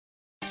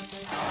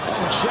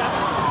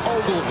Jeff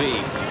Ogilvy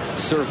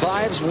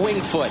survives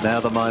Wingfoot. Now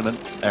the moment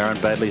Aaron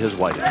Baddeley has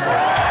waited for.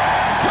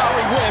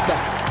 Curry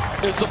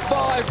Webb is the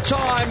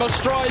 5-time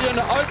Australian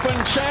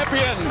Open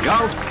champion.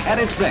 Golf at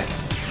its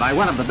best by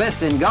one of the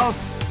best in golf,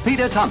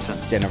 Peter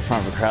Thompson. Stand in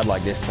front of a crowd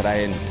like this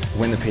today and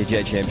win the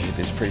PGA Championship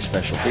is pretty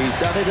special. He's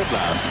done it at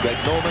last. Greg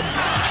Norman.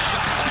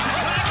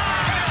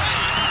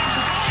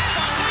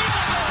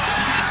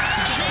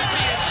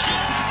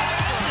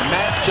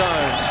 Matt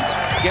Jones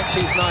gets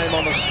his name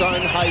on the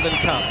Stonehaven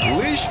Cup.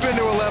 Leishman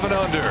to 11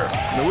 under.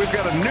 Now we've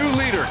got a new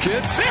leader,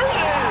 kids. There it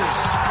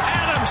is!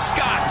 Adam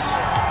Scott.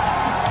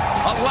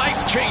 A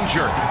life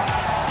changer.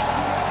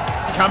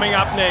 Coming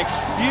up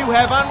next, you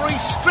have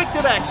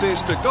unrestricted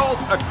access to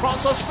golf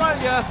across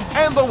Australia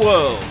and the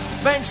world.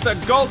 Thanks to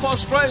Golf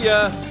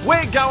Australia,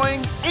 we're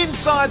going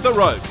inside the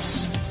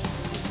ropes.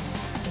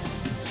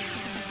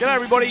 G'day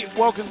everybody,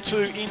 welcome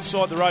to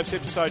Inside the Ropes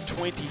episode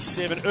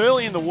 27.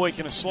 Early in the week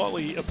in a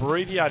slightly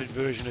abbreviated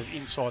version of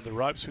Inside the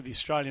Ropes with the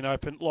Australian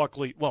Open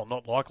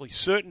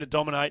certain to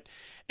dominate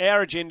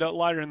our agenda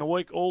later in the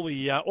week. All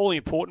the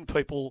important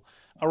people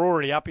are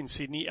already up in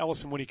Sydney.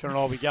 Alison Whittaker and I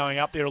will be going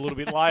up there a little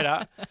bit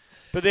later.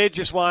 But they're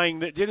just laying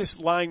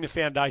the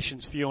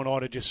foundations for you and I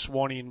to just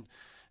swan in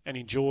and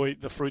enjoy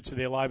the fruits of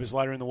their labours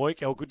later in the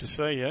week. El, good to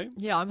see you.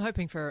 Yeah, I'm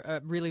hoping for a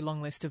really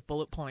long list of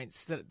bullet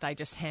points that they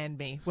just hand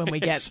me when we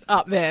get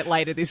up there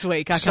later this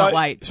week. I can't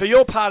wait. So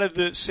you're part of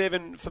the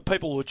 7, for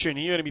people who are tuning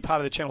in, you're going to be part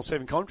of the Channel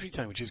 7 commentary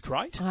team, which is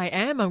great. I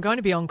am. I'm going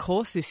to be on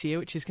course this year,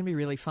 which is going to be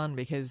really fun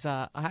because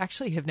I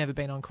actually have never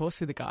been on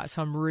course with the guys,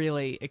 so I'm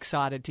really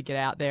excited to get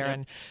out there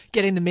and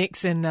get in the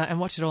mix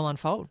and watch it all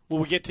unfold. Will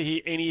we get to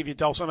hear any of your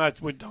dulcet? I know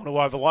we don't want to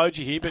overload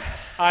you here, but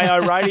AO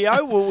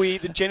Radio,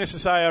 the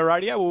Genesis AO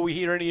Radio, will we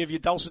hear any of your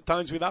dulcet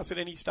tones with us at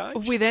any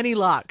stage? With any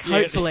luck,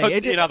 hopefully.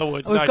 In other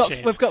words,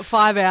 chance. We've got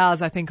 5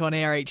 hours, I think, on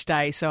air each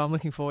day, so I'm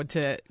looking forward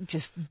to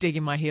just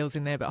digging my heels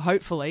in there. But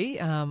hopefully,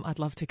 I'd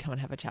love to come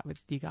and have a chat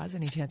with you guys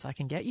any chance I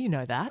can get. You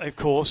know that. Of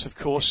course.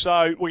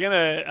 So we're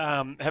going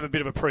to have a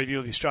bit of a preview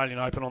of the Australian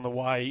Open on the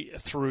way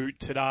through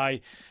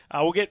today.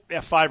 We'll get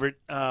our favourite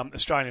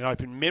Australian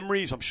Open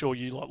memories. I'm sure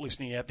you lot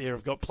listening out there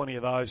have got plenty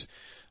of those.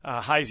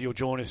 Hazy will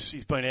join us.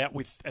 He's been out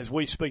with, as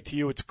we speak to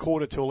you, it's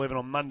 11:15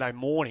 on Monday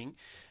morning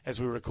as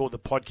we record the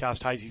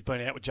podcast. Hazy's been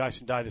out with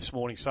Jason Day this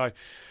morning. So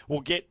we'll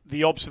get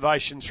the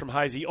observations from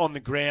Hazy on the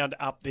ground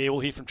up there.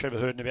 We'll hear from Trevor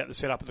Hurton about the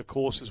setup of the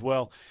course as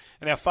well.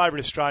 And our favourite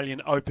Australian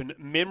Open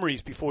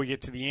memories before we get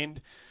to the end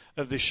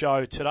of the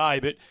show today.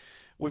 But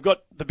we've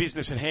got the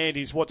business at hand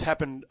is what's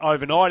happened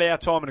overnight, our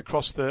time, and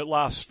across the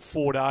last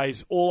 4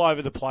 days, all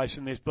over the place.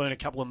 And there's been a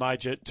couple of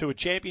major tour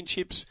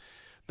championships,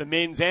 the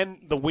men's and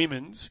the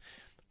women's.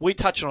 We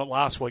touched on it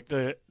last week,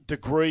 the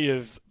degree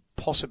of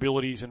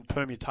possibilities and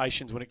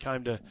permutations when it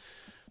came to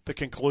the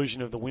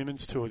conclusion of the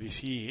women's tour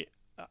this year.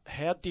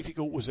 How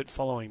difficult was it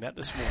following that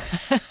this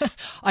morning?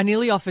 I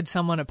nearly offered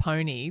someone a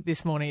pony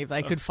this morning if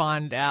they could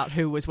find out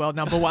who was world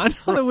number one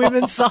on the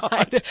women's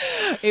side.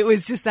 It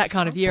was just that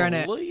kind of year and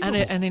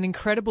an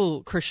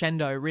incredible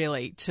crescendo,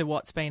 really, to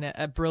what's been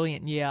a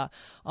brilliant year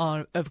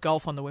of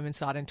golf on the women's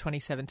side in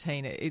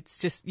 2017. It's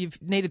just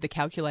you've needed the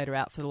calculator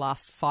out for the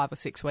last 5 or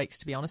 6 weeks,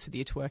 to be honest with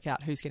you, to work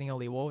out who's getting all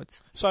the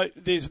awards. So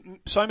there's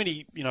so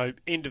many,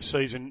 end of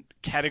season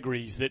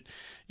categories that,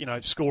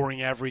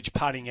 scoring average,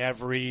 putting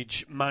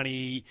average,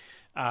 money,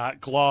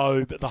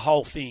 globe, the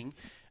whole thing.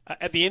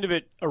 At the end of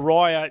it,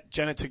 Araya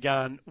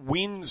Janatagan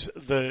wins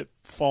the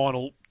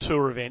final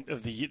tour event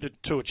of the year, the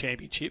Tour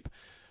Championship,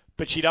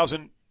 but she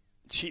doesn't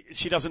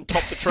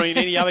top the tree in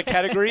any other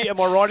category. Am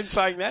I right in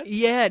saying that?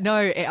 Yeah, no,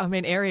 I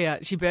mean,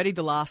 she birdied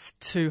the last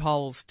 2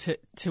 holes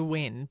to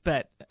win,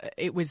 but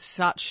it was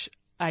such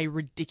a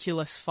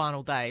ridiculous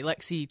final day.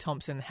 Lexi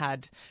Thompson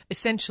had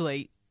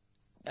essentially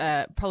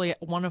probably a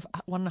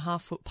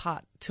 1.5 foot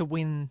putt to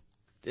win,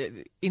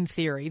 in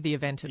theory, the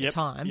event at the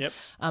time. Yep.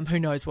 Who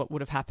knows what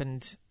would have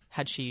happened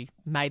had she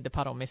made the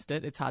putt or missed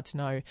it. It's hard to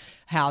know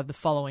how the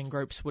following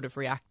groups would have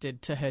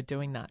reacted to her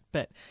doing that.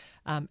 But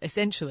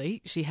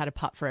essentially, she had a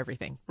putt for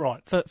everything.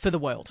 Right. For the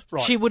world.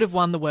 Right. She would have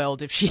won the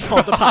world if she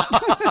held the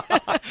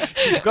putt.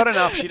 She's got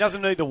enough. She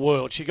doesn't need the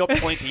world. She got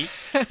plenty.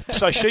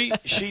 So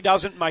she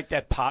doesn't make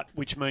that putt,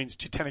 which means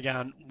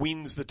Janatagan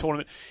wins the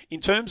tournament. In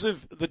terms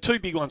of the 2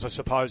 big ones, I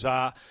suppose,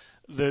 are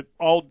the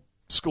old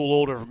school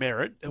Order of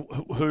Merit,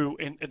 who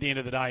at the end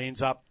of the day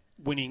ends up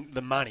winning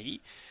the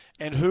money,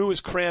 and who was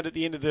crowned at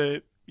the end of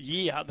the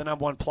year the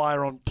number 1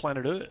 player on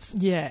planet Earth.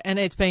 Yeah, and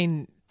it's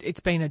been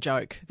a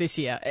joke this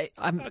year.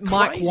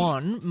 Mike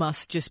Wan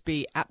must just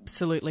be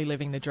absolutely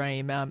living the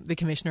dream, the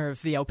commissioner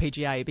of the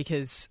LPGA,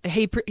 because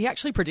he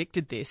actually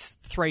predicted this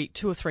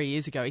 2 or 3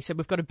 years ago. He said,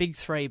 we've got a big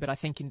 3, but I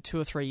think in 2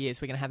 or 3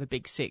 years we're going to have a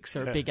big 6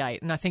 or a big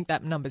 8. And I think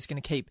that number's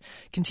going to keep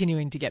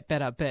continuing to get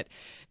better. But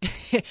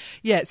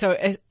yeah, so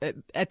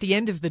at the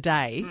end of the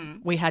day,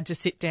 we had to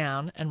sit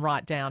down and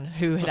write down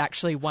who had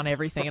actually won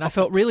everything. And I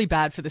felt really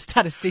bad for the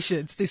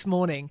statisticians this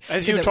morning.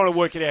 As you were trying to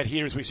work it out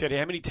here, as we said,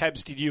 how many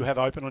tabs did you have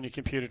open on your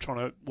computer computer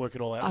trying to work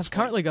it all out? I've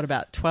currently got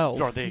about 12.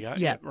 Right, there you go.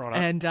 Yeah, right.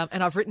 And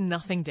I've written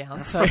nothing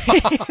down, so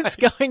it's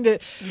going to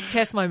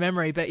test my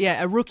memory. But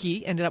yeah, a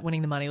rookie ended up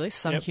winning the money list,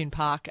 Sung Kyun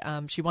Park.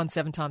 She won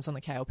 7 times on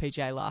the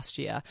KLPGA last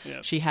year.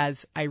 Yep. She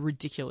has a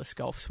ridiculous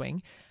golf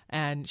swing,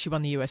 and she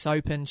won the US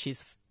Open.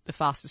 She's the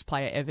fastest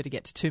player ever to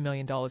get to $2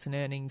 million in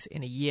earnings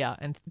in a year.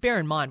 And bear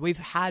in mind, we've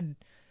had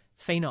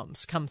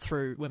phenoms come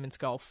through women's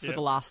golf for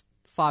the last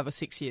 5 or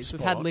 6 years.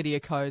 We've had Lydia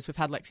Ko's, we've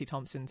had Lexi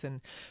Thompson's,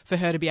 and for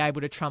her to be able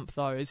to trump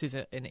those is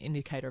an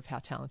indicator of how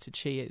talented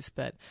she is.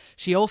 But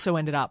she also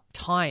ended up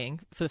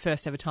tying, for the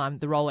first ever time,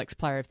 the Rolex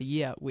Player of the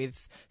Year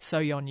with So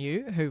Yeon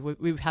Yu, who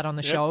we've had on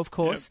the show, of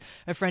course,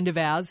 a friend of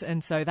ours.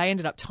 And so they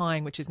ended up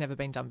tying, which has never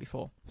been done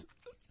before.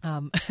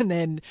 And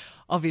then,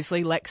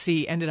 obviously,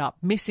 Lexi ended up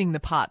missing the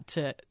putt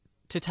to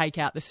take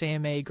out the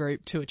CME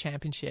Group to a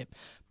championship,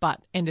 but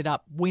ended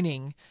up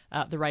winning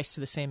the race to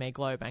the CME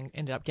Globe and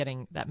ended up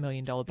getting that $1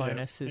 million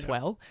bonus as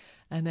well.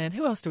 And then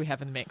who else do we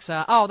have in the mix?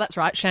 That's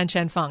right, Shan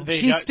Chen Feng.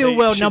 She's still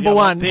world number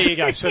one. There you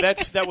go. So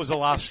that was the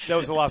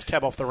last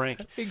cab off the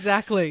rank.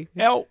 Exactly.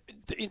 Now,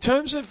 in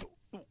terms of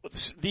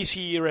this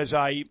year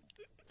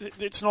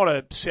it's not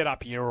a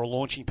set-up year or a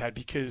launching pad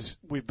because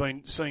we've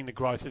been seeing the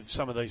growth of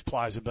some of these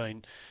players they've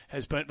been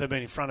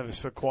in front of us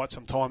for quite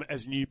some time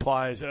as new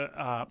players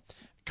are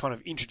kind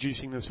of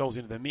introducing themselves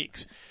into the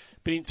mix.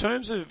 But in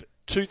terms of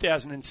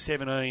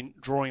 2017,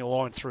 drawing a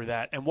line through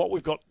that, and what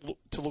we've got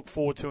to look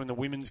forward to in the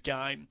women's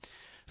game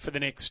for the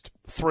next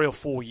 3 or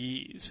 4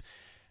 years,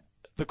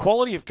 the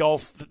quality of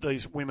golf that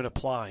these women are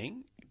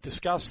playing,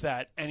 discuss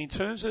that. And in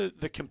terms of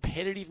the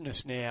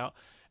competitiveness now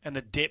and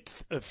the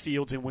depth of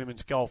fields in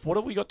women's golf, what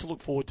have we got to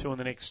look forward to in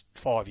the next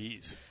 5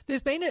 years?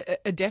 There's been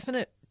a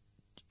definite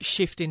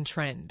shift in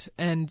trend,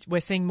 and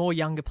we're seeing more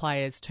younger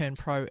players turn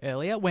pro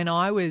earlier. When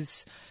I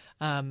was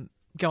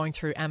going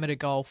through amateur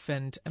golf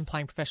and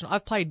playing professional,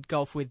 I've played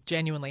golf with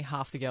genuinely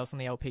half the girls on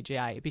the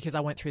LPGA because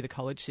I went through the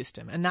college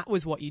system. And that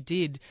was what you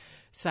did,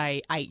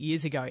 say, 8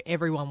 years ago.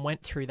 Everyone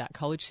went through that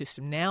college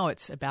system. Now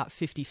it's about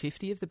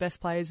 50-50 of the best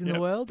players in the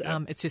world.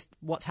 It's just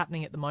what's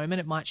happening at the moment.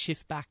 It might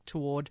shift back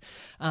toward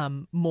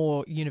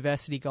more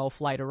university golf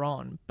later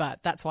on.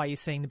 But that's why you're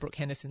seeing the Brooke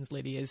Hendersons,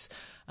 Lydia's.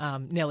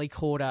 Nelly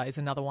Corder is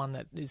another one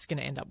that is going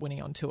to end up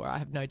winning on tour. I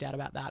have no doubt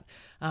about that,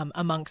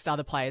 amongst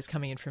other players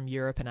coming in from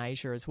Europe and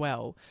Asia as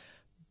well.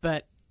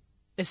 But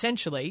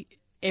essentially,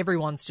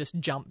 everyone's just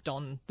jumped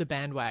on the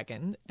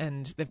bandwagon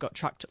and they've got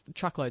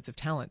truckloads of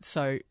talent.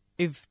 So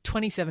if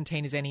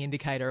 2017 is any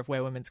indicator of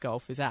where women's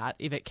golf is at,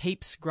 if it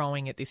keeps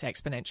growing at this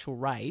exponential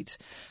rate,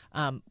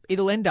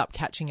 it'll end up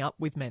catching up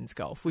with men's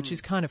golf, which is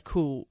kind of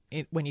cool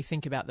when you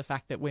think about the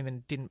fact that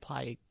women didn't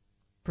play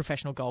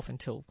professional golf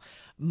until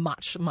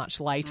much,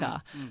 much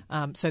later.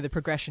 So the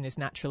progression is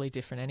naturally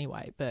different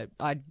anyway. But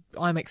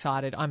I'm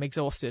excited. I'm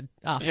exhausted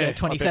after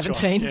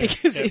 2017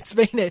 because it's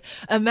been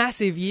a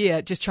massive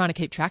year just trying to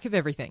keep track of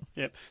everything.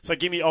 Yep. So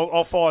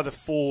I'll fire the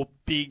 4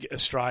 big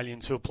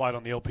Australians who have played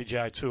on the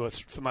LPGA Tour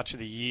for much of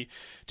the year.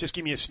 Just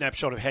give me a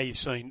snapshot of how you've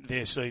seen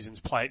their seasons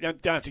play.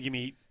 Don't have to give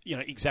me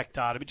exact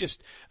data, but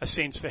just a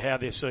sense for how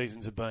their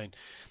seasons have been.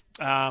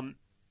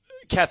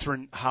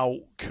 Catherine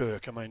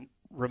Hull-Kirk,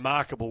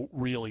 remarkable,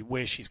 really,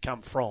 where she's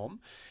come from.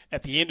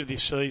 At the end of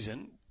this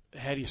season,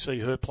 how do you see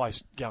her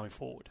place going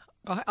forward?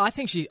 I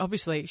think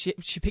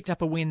she picked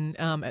up a win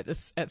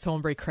at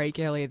Thornbury Creek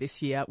earlier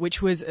this year,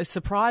 which was a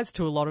surprise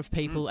to a lot of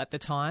people at the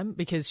time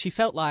because she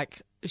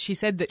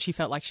said that she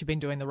felt like she'd been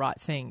doing the right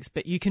things,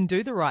 but you can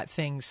do the right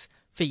things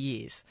for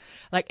years.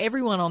 Like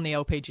everyone on the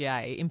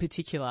LPGA in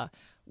particular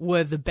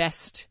were the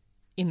best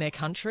in their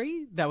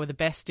country. They were the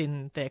best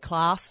in their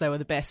class. They were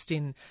the best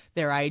in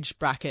their age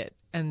bracket.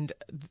 And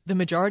the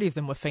majority of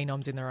them were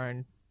phenoms in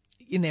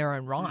their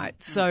own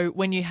right. So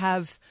when you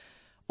have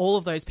all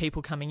of those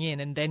people coming in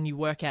and then you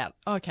work out,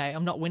 okay,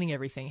 I'm not winning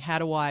everything. How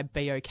do I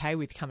be okay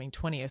with coming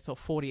 20th or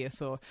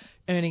 40th or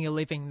earning a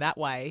living that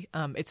way?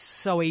 It's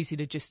so easy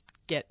to just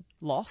get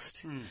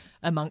lost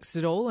amongst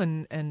it all.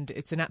 And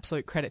it's an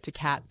absolute credit to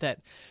Kat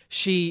that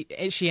she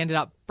ended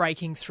up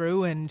breaking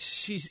through, and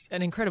she's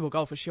an incredible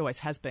golfer. She always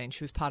has been.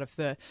 She was part of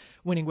the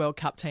winning World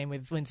Cup team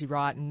with Lindsay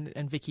Wright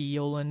and Vicky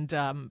Yule, and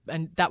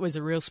that was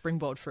a real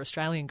springboard for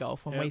Australian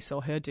golf when we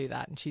saw her do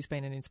that, and she's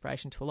been an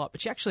inspiration to a lot.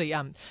 But she actually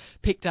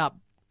picked up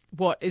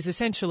what is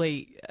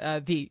essentially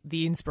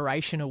the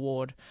Inspiration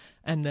Award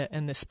and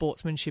the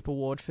Sportsmanship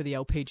Award for the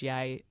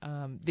LPGA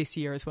this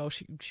year as well.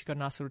 She got a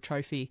nice little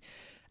trophy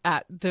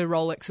at the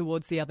Rolex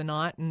Awards the other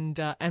night,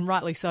 and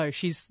rightly so.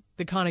 She's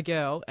the kind of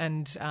girl,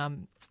 and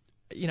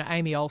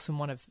Amy Olsen,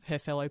 one of her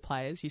fellow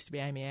players, used to be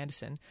Amy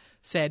Anderson,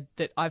 said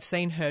that I've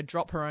seen her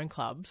drop her own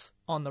clubs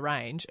on the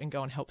range and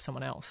go and help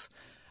someone else.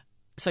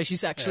 So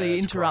she's actually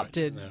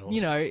interrupted,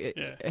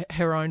 awesome?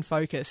 Her own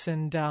focus,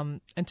 and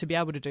to be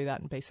able to do that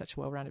and be such a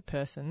well-rounded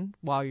person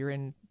while you're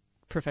in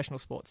professional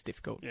sports,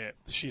 difficult. Yeah,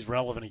 she's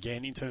relevant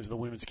again in terms of the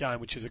women's game,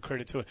 which is a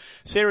credit to her.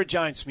 Sarah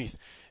Jane Smith,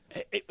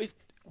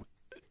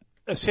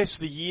 assess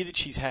the year that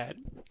she's had,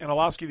 and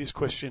I'll ask you this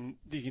question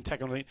that you can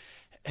take on.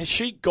 Has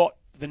she got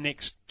the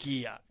next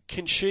gear?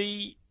 Can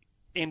she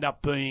end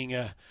up being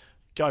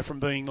go from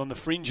being on the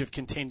fringe of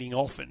contending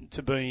often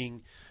to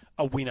being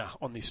a winner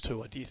on this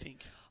tour, do you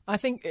think? I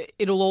think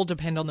it'll all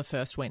depend on the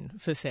first win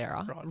for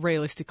Sarah,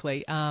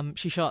 realistically.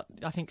 She shot,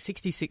 I think,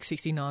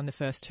 66-69 the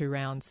first 2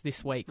 rounds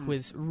this week,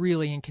 was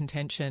really in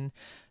contention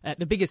at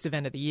the biggest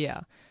event of the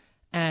year,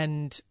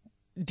 and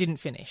didn't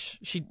finish.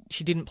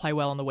 She didn't play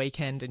well on the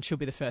weekend, and she'll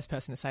be the first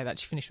person to say that.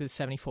 She finished with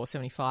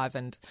 74-75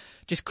 and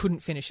just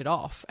couldn't finish it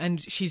off.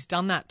 And she's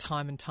done that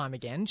time and time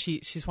again.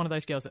 She's one of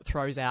those girls that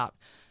throws out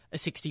a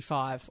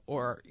 65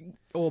 or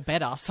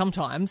better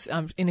sometimes,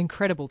 an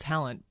incredible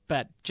talent,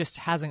 but just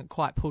hasn't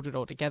quite pulled it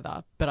all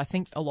together. But I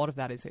think a lot of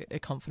that is a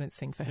confidence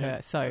thing for her.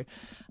 So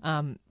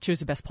she was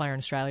the best player in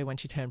Australia when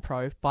she turned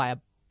pro by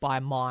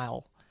a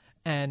mile.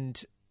 And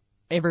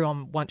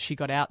everyone, once she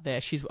got out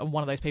there, she's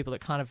one of those people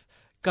that kind of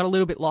got a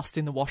little bit lost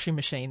in the washing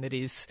machine that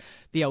is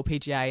the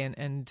LPGA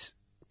and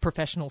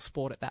professional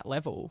sport at that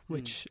level,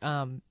 which...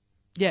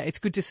 yeah, it's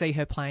good to see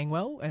her playing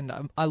well, and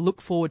I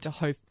look forward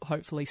to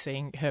hopefully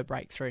seeing her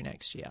break through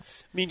next year.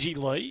 Minjee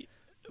Lee,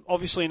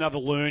 obviously another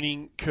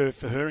learning curve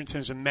for her in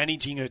terms of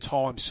managing her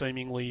time,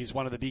 seemingly is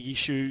one of the big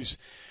issues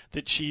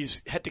that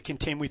she's had to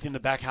contend with in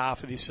the back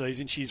half of this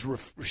season. She's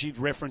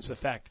referenced the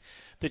fact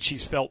that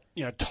she's felt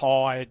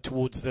tired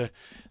towards the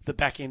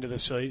back end of the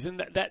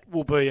season. That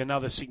will be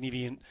another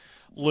significant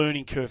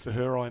learning curve for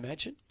her, I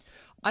imagine.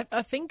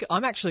 I think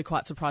I'm actually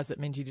quite surprised that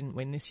Minjee didn't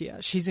win this year.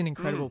 She's an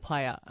incredible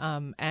player,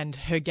 and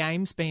her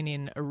game's been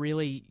in a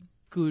really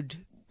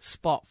good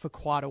spot for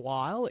quite a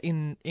while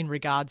in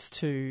regards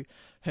to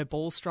her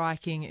ball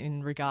striking,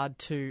 in regard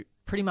to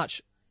pretty much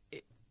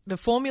the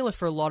formula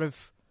for a lot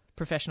of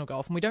professional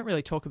golf, and we don't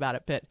really talk about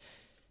it, but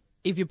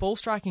if your ball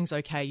striking's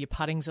okay, your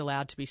putting's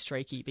allowed to be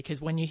streaky, because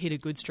when you hit a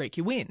good streak,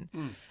 you win.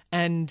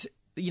 And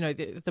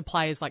the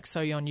players like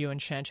So Yeon Yu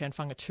and Shan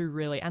Feng are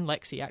and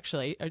Lexi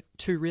actually, are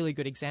 2 really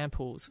good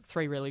examples,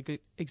 3 really good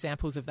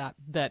examples of that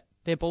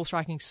their ball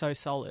striking's so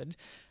solid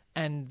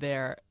and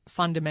their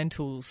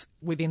fundamentals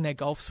within their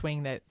golf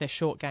swing, their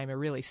short game are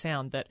really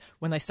sound, that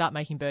when they start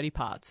making birdie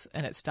putts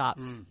and it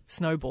starts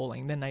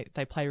snowballing, then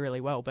they play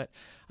really well. But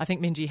I think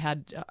Minjee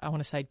had, I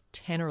want to say,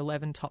 10 or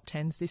 11 top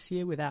 10s this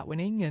year without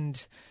winning,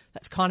 and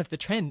that's kind of the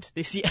trend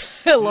this year.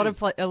 a lot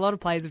of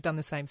players have done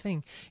the same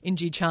thing.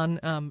 In-Ji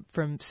Chun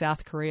from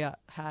South Korea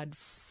had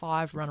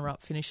 5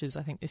 runner-up finishes,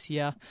 I think, this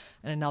year,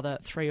 and another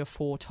 3 or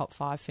 4 top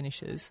 5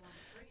 finishes.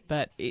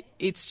 But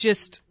it's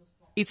just...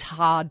 it's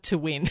hard to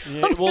win.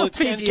 Yeah, well, it's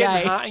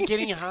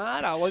getting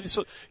harder. Well,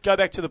 go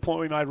back to the point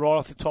we made right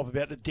off the top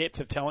about the depth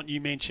of talent. You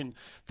mentioned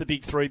the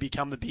big 3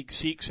 become the big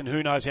 6, and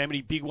who knows how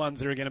many big ones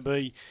there are going to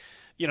be,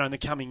 in the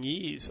coming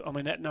years. I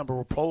mean, that number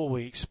will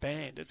probably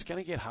expand. It's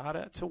going to get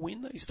harder to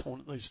win these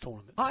tournaments.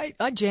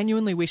 I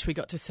genuinely wish we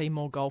got to see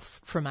more golf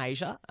from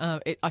Asia.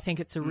 I think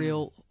it's a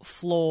real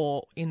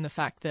flaw in the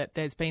fact that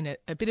there's been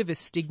a bit of a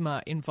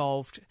stigma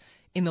involved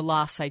in the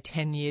last, say,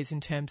 10 years in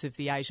terms of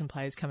the Asian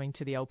players coming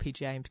to the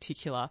LPGA in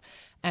particular.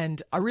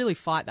 And I really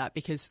fight that,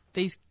 because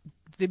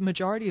the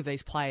majority of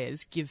these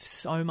players give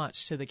so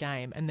much to the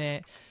game, and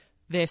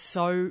they're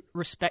so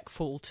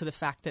respectful to the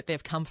fact that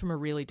they've come from a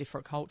really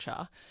different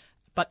culture,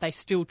 but they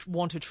still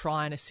want to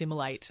try and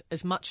assimilate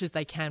as much as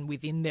they can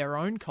within their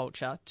own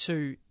culture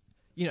to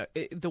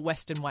the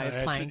Western way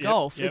of playing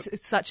golf. Yep.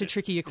 It's such a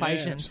tricky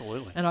equation. Yeah,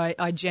 absolutely. And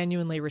I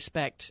genuinely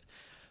respect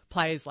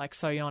players like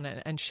So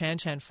Yeon and Shan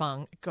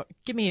Feng.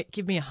 Give me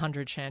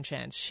 100 Shan.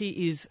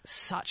 She is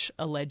such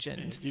a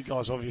legend. Yeah, you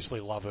guys obviously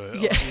love her.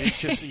 Yeah.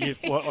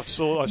 I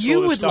saw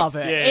you would love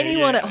her. Yeah,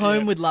 anyone at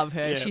home would love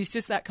her. Yeah. She's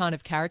just that kind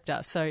of character.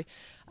 So,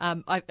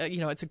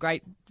 it's a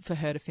great for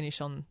her to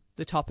finish on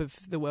the top of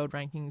the world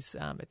rankings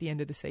at the end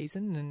of the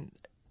season, and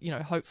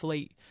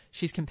hopefully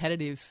she's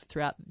competitive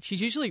throughout.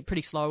 She's usually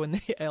pretty slow in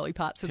the early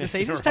parts of the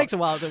season. It takes a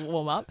while to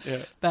warm up.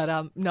 Yeah.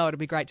 But, no, it'll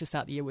be great to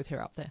start the year with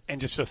her up there.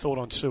 And just a thought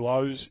on Sue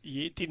O's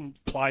year.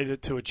 Didn't play the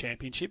Tour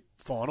Championship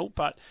final,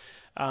 but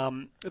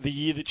the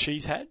year that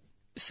she's had.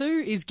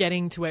 Sue is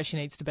getting to where she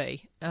needs to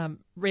be.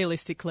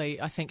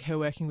 Realistically, I think her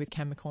working with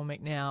Cam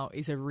McCormick now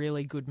is a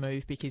really good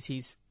move, because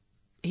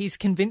he's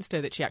convinced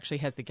her that she actually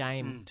has the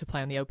game to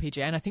play on the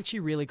LPGA, and I think she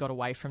really got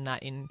away from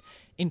that in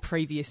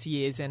previous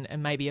years, and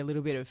maybe a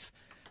little bit of,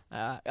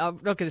 I'm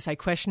not going to say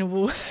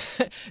questionable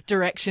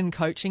direction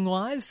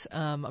coaching-wise.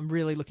 I'm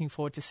really looking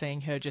forward to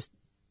seeing her just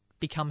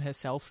become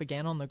herself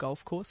again on the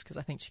golf course, because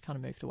I think she kind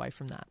of moved away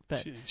from that.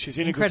 But she's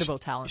in incredible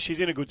talent. She's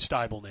in a good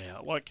stable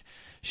now.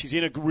 She's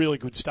in a really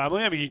good stable.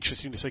 It'll be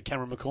interesting to see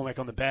Cameron McCormack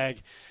on the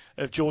bag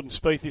of Jordan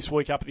Spieth this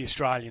week up at the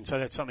Australian. So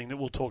that's something that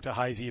we'll talk to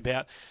Hazy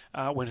about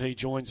when he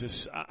joins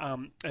us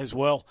as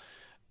well.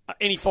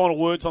 Any final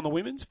words on the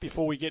women's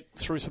before we get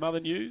through some other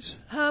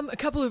news? A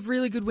couple of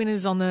really good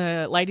winners on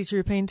the Ladies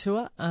European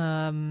Tour.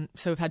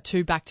 So we've had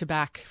 2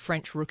 back-to-back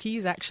French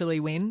rookies actually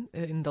win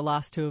in the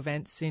last 2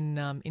 events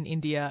in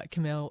India,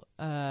 Camille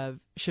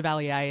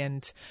Chevalier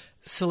and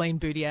Celine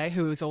Boudier,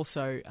 who was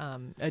also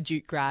a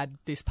Duke grad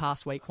this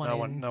past week, won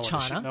in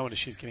China. No wonder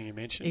she's getting a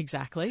mention.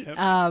 Exactly.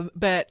 Yep.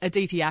 But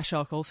Aditi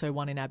Ashok also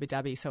won in Abu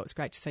Dhabi, so it's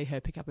great to see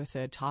her pick up her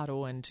 3rd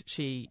title, and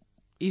she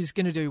is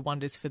going to do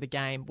wonders for the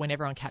game when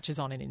everyone catches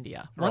on in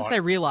India. Once Right. they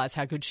realise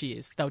how good she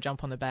is, they'll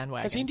jump on the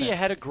bandwagon. Has India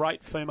had a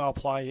great female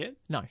player yet?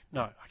 No.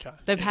 No, okay.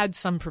 They've had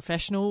some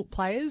professional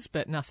players,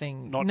 but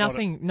nothing.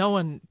 No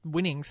one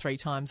winning 3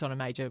 times on a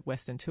major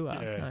Western tour.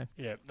 No.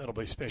 Yeah, that'll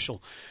be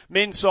special.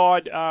 Men's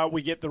side,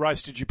 we get the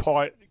Race to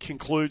Dubai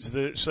concludes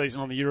the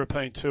season on the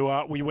European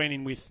Tour. We went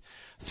in with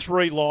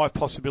 3 live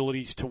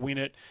possibilities to win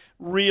it.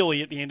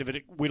 Really, at the end of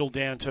it whittled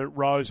down to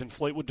Rose and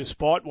Fleetwood,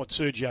 despite what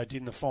Sergio did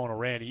in the final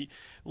round. He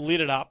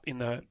lit it up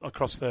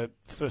across the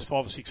first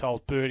 5 or 6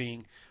 holes,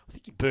 birdieing. I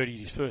think he birdied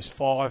his first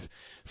 5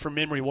 from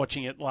memory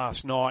watching it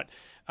last night.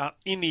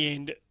 In the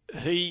end,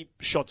 he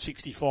shot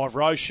 65,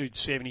 Rose shoots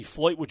 70,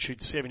 Fleetwood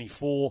shoots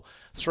 74,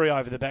 3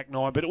 over the back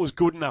 9. But it was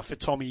good enough for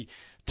Tommy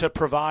to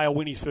prevail,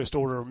 win his first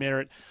Order of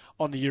Merit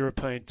on the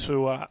European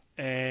Tour,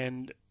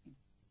 and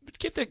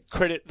get the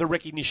credit, the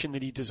recognition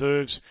that he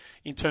deserves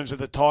in terms of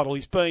the title.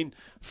 He's been,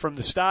 from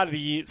the start of the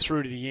year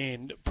through to the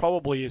end,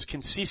 probably as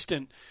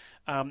consistent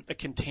a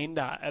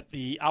contender at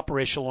the upper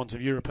echelons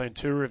of European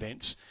Tour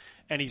events,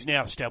 and he's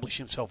now established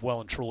himself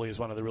well and truly as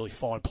one of the really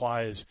fine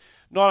players,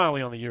 not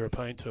only on the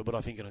European Tour, but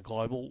I think in a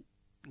global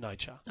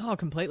nature. Oh,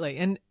 completely.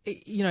 And,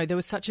 there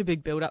was such a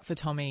big build-up for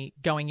Tommy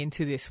going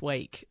into this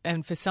week.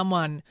 And for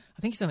someone,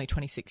 I think he's only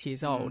 26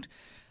 years old,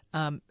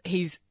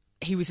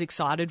 he was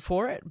excited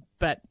for it,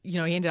 but, he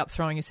ended up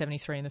throwing a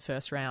 73 in the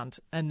first round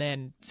and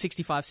then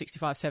 65,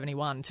 65,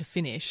 71 to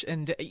finish.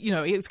 And,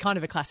 it was kind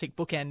of a classic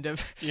bookend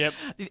of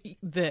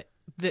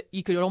that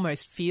you could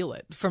almost feel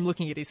it from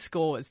looking at his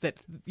scores that,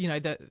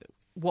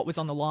 what was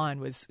on the line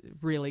was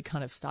really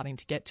kind of starting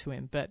to get to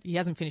him. But he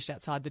hasn't finished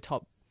outside the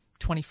top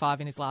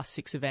 25 in his last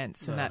 6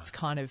 events, and that's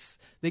kind of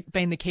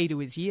been the key to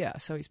his year.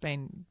 So he's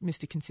been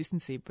Mr.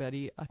 Consistency, but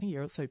I think he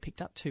also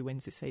picked up 2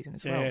 wins this season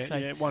as well. So,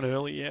 one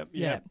early,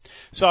 yeah.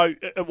 So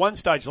at one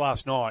stage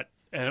last night,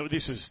 and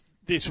this is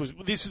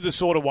the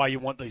sort of way you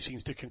want these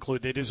things to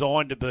conclude. They're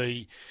designed to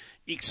be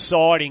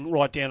exciting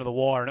right down to the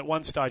wire. And at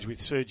one stage, with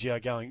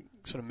Sergio going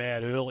sort of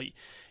mad early,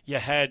 you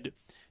had,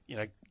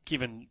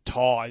 given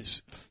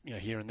ties,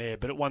 here and there,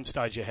 but at one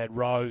stage you had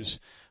Rose,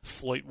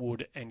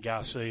 Fleetwood and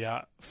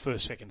Garcia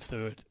first, second,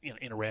 third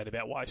in a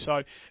roundabout way.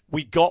 So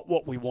we got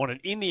what we wanted.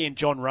 In the end,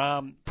 Jon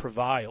Rahm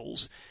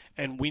prevails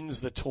and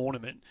wins the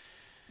tournament.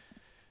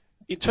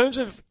 In terms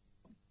of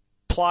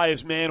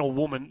players, man or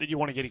woman, that you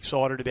want to get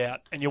excited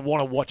about and you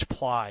want to watch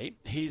play,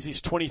 here's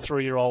this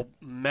 23-year-old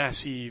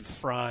massive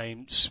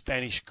frame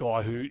Spanish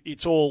guy who,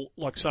 it's all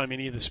like so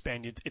many of the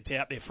Spaniards, it's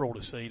out there for all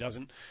to see. He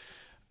doesn't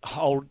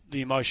hold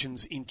the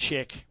emotions in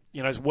check,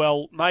 as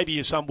well maybe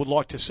as some would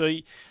like to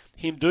see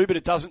him do, but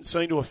it doesn't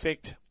seem to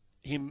affect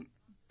him,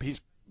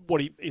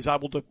 what he is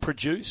able to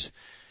produce.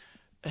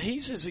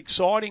 He's as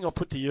exciting, I'll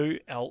put to you,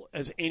 Al,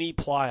 as any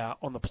player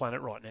on the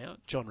planet right now,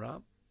 Jon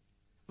Rahm.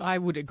 I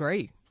would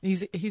agree.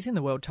 He's in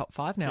the world top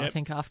 5 now, Yep. I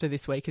think, after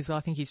this week as well.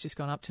 I think he's just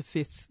gone up to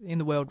 5th in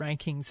the world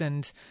rankings.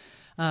 And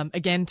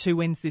again, 2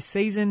 wins this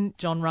season.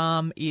 Jon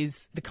Rahm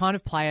is the kind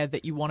of player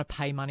that you want to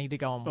pay money to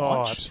go and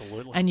watch. Oh,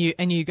 absolutely.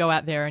 And you go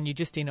out there and you're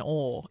just in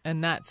awe.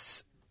 And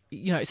that's,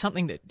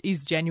 something that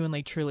is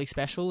genuinely, truly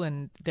special.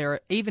 And there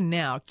are, even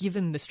now,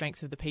 given the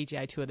strength of the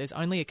PGA Tour, there's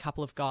only a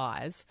couple of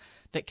guys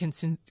that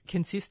can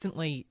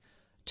consistently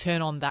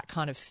turn on that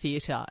kind of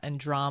theatre and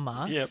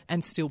drama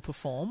and still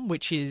perform,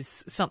 which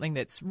is something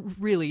that's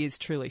really is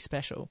truly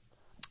special.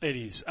 It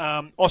is.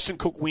 Austin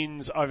Cook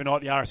wins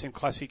overnight the RSM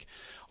Classic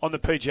on the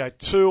PGA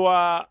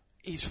Tour.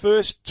 His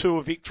first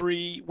tour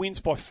victory, wins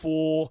by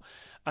 4.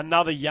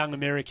 Another young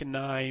American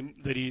name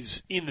that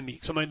is in the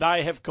mix. I mean,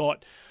 they have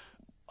got,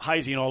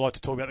 Hazy and I like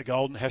to talk about the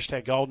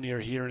golden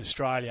era here in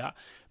Australia,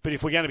 but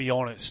if we're going to be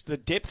honest, the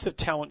depth of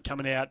talent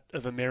coming out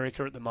of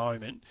America at the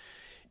moment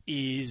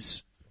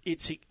is...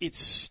 It's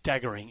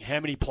staggering how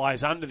many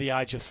players under the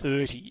age of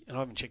 30, and I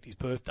haven't checked his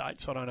birth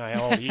date, so I don't know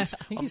how old he is.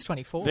 I think he's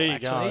 24, there you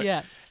actually, go.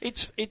 yeah.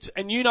 It's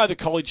and the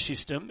college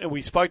system, and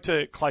we spoke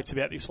to Clates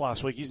about this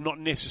last week. He's not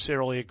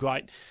necessarily a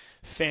great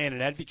fan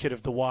and advocate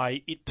of the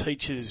way it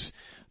teaches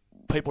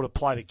people to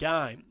play the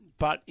game,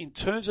 but in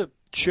terms of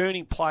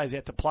churning players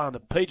out to play on the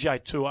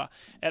PGA Tour,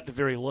 at the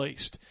very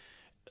least,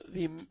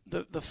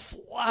 the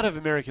flood of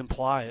American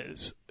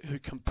players who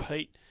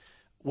compete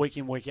week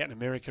in, week out in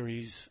America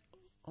is...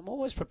 I'm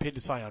always prepared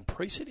to say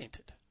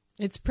unprecedented.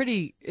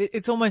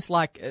 It's almost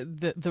like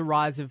the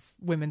rise of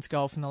women's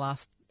golf in the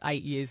last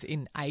 8 years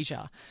in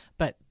Asia,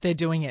 but they're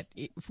doing it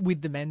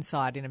with the men's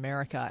side in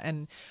America.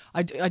 And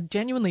I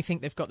genuinely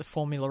think they've got the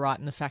formula right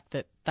in the fact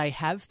that they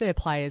have their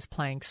players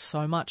playing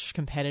so much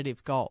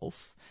competitive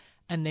golf,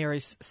 and there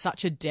is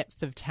such a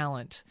depth of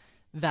talent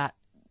that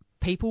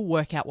people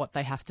work out what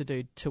they have to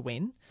do to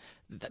win.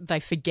 They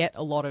forget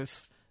a lot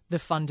of the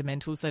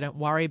fundamentals. They don't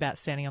worry about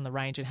standing on the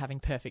range and having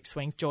perfect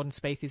swings. Jordan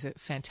Spieth is a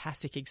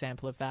fantastic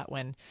example of that.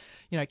 When,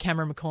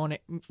 Cameron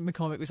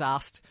McCormick was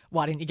asked,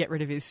 why didn't you get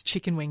rid of his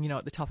chicken wing,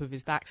 at the top of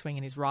his backswing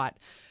and his right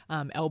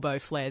elbow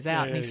flares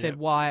out? And he said,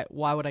 why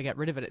would I get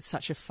rid of it? It's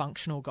such a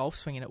functional golf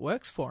swing and it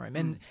works for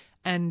him.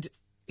 And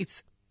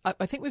it's,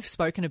 I think we've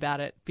spoken about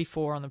it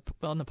before on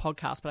the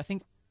podcast, but I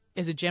think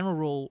as a general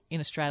rule, in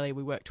Australia,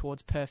 we work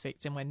towards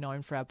perfect and we're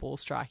known for our ball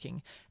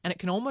striking. And it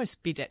can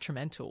almost be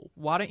detrimental.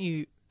 Why don't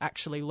you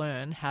actually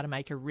learn how to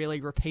make a really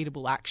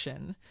repeatable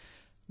action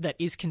that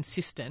is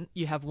consistent?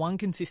 You have one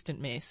consistent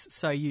miss,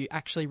 so you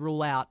actually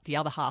rule out the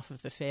other half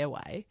of the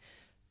fairway,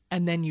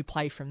 and then you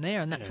play from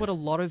there. And that's what a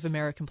lot of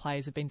American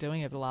players have been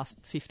doing over the last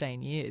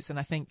 15 years. And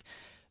I think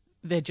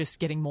they're just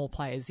getting more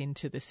players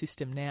into the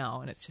system now,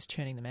 and it's just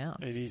churning them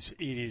out. It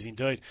is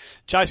indeed.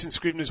 Jason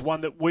Scrivener's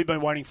one that we've been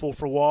waiting for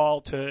a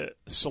while to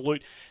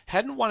salute.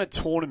 Hadn't won a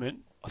tournament,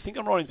 I think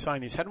I'm right in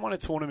saying this, hadn't won a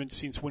tournament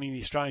since winning the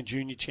Australian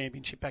Junior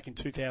Championship back in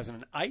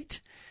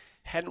 2008.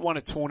 Hadn't won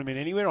a tournament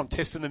anywhere. I'm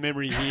testing the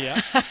memory here.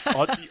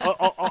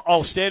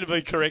 I'll stand to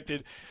be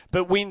corrected.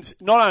 But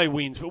not only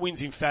wins, but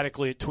wins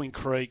emphatically at Twin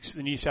Creeks,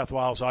 the New South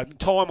Wales Open,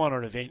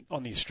 time-honoured event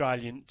on the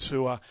Australian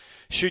Tour.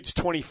 Shoots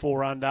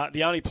 24 under,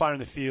 the only player in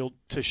the field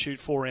to shoot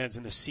 4 rounds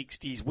in the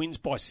 60s, wins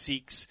by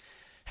 6.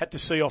 Had to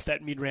see off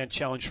that mid-round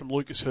challenge from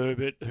Lucas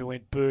Herbert, who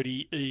went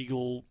birdie,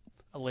 eagle,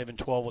 11,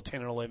 12 or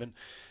 10 and 11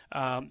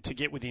 to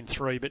get within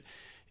 3. But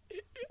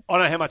I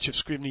don't know how much of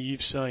Scrivener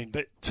you've seen,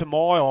 but to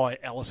my eye,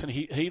 Alison,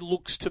 he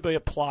looks to be a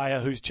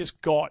player who's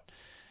just got,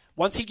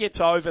 once he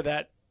gets over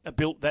that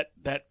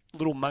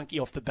little monkey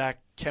off the back,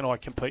 can I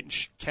compete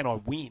and can I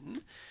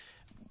win,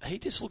 he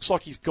just looks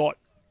like he's got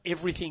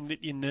everything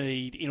that you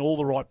need in all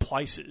the right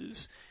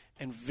places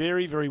and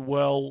very, very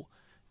well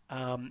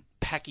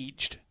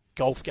packaged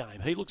golf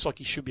game. He looks like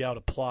he should be able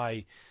to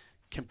play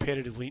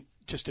competitively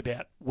just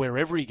about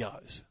wherever he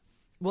goes.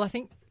 Well, I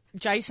think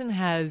Jason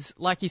has,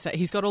 like you say,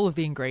 he's got all of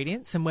the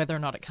ingredients, and whether or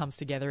not it comes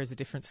together is a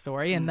different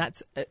story. And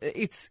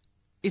it's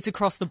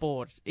across the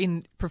board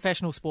in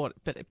professional sport,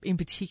 but in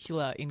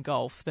particular in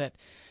golf, that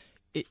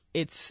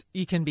it's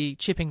you can be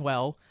chipping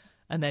well,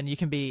 and then you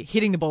can be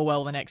hitting the ball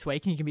well the next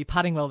week, and you can be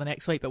putting well the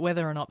next week. But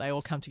whether or not they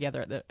all come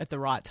together at the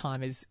right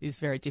time is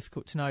very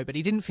difficult to know. But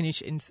he didn't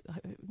finish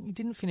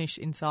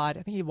inside.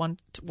 I think he won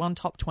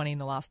top 20 in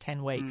the last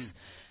 10 weeks.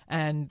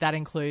 And that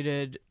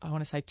included, I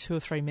want to say, 2 or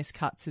 3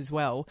 miscuts as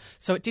well.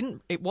 So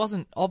it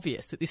wasn't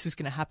obvious that this was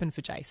going to happen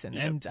for Jason.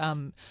 Yep.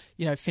 And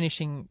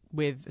finishing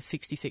with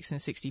 66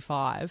 and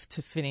 65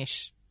 to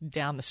finish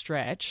down the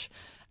stretch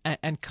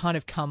and kind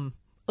of come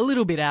a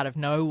little bit out of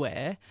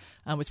nowhere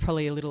was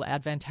probably a little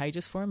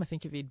advantageous for him. I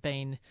think if he'd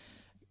been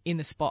in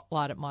the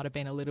spotlight, it might have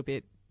been a little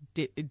bit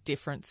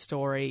different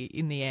story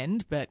in the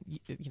end. But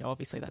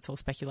obviously that's all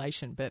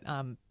speculation. But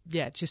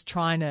just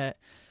trying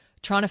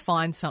to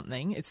find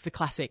something. It's the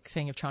classic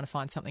thing of trying to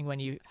find something when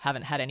you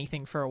haven't had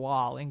anything for a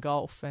while in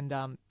golf. And,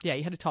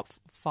 you had a top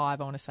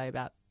 5, I want to say,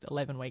 about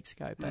 11 weeks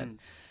ago. But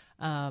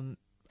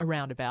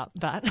around about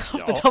that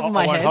off the top of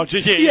my head.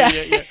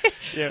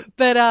 Yeah.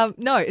 But,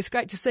 no, it's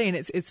great to see. And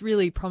it's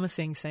really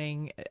promising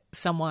seeing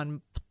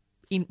someone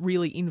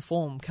really in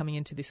form coming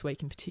into this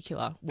week in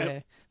particular,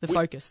 where the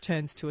focus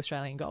turns to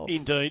Australian golf.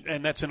 Indeed,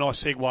 and that's a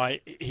nice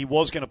segue. He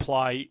was going to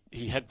play,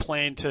 he had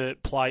planned to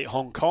play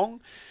Hong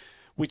Kong,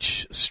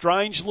 which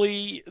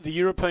strangely the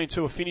European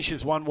Tour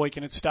finishes one week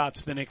and it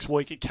starts the next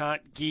week. It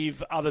can't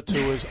give other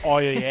tours,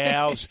 i.e.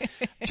 ours,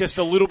 just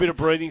a little bit of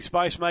breathing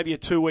space, maybe a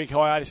 2-week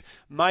hiatus,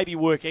 maybe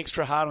work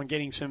extra hard on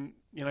getting some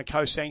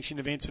co-sanctioned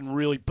events and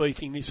really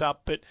beefing this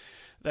up. But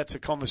that's a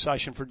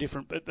conversation for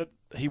different. But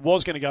he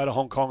was going to go to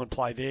Hong Kong and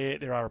play there.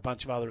 There are a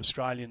bunch of other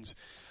Australians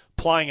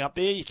playing up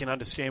there. You can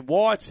understand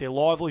why. It's their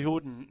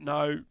livelihood, and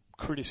no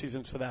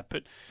criticisms for that.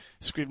 But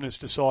Scrivener's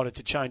decided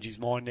to change his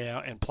mind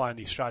now and play in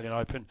the Australian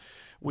Open,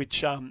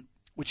 which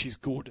is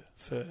good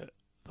for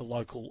the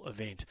local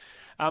event.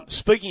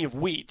 Speaking of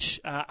which,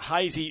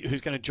 Hazy,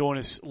 who's going to join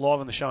us live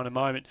on the show in a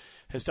moment,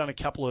 has done a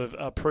couple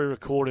of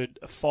pre-recorded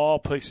file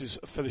pieces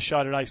for the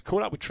show today. He's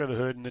caught up with Trevor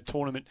Hurden, the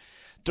tournament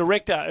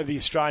director of the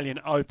Australian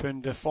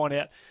Open, to find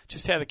out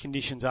just how the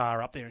conditions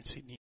are up there in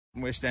Sydney.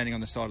 We're standing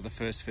on the side of the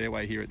first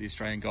fairway here at the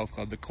Australian Golf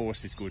Club. The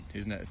course is good,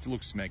 isn't it? It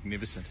looks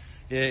magnificent.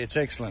 Yeah, it's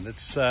excellent.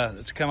 It's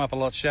come up a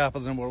lot sharper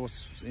than what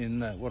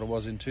it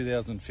was in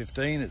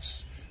 2015.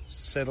 It's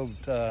settled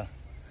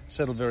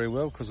very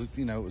well because it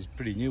was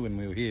pretty new when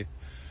we were here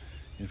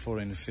in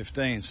 14 and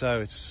 15.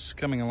 So it's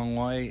coming a long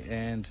way,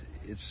 and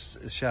it's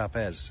as sharp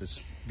as.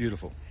 It's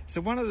beautiful.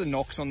 So one of the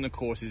knocks on the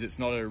course is it's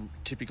not a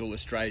typical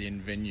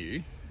Australian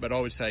venue, but I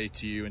would say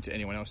to you and to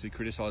anyone else who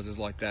criticises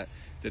like that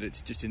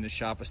it's just in the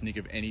sharpest nick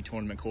of any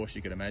tournament course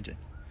you could imagine.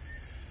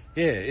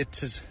 Yeah,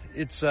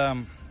 it's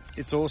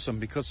awesome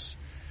because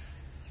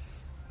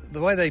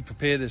the way they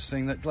prepare this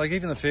thing, that like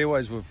even the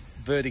fairways were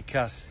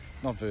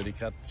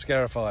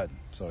scarified,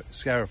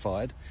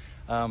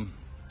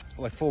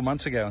 like 4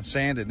 months ago and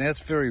sanded. Now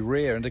it's very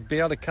rare, and to be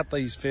able to cut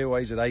these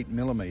fairways at 8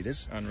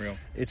 millimetres, unreal.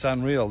 It's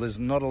unreal. There's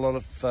not a lot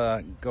of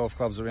golf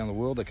clubs around the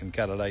world that can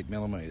cut at 8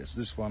 millimetres.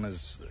 This one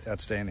is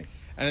outstanding.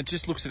 And it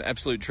just looks an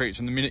absolute treat.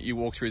 From the minute you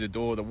walk through the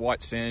door, the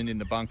white sand in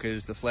the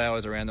bunkers, the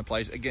flowers around the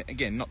place.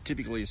 Again, not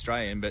typically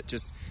Australian, but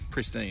just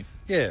pristine.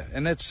 Yeah,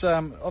 and that's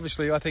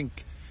obviously, I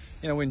think,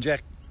 when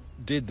Jack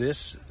did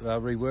this,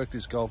 reworked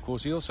this golf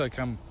course, he also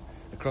come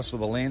across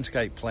with a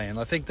landscape plan.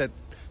 I think that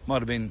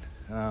might have been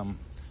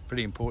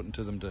pretty important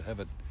to them to have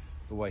it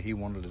the way he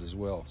wanted it as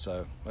well.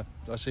 So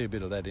I see a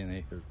bit of that in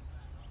here.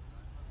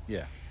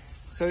 Yeah.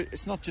 So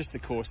it's not just the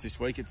course this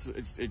week.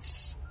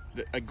 It's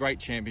a great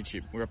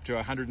championship. We're up to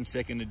our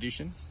 102nd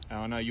edition.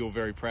 I know you're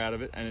very proud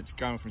of it, and it's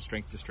going from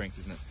strength to strength,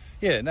 isn't it?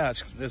 Yeah. No.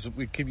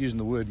 We keep using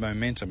the word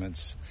momentum.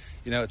 It's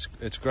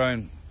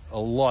grown a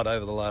lot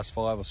over the last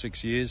 5 or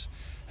 6 years.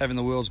 Having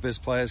the world's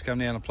best players come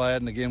down and play it,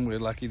 and again we're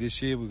lucky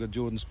this year. We've got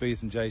Jordan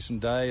Spieth and Jason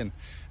Day and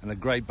a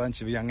great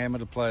bunch of young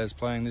amateur players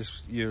playing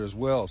this year as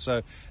well.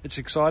 So it's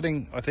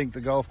exciting. I think the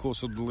golf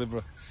course will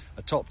deliver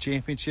a top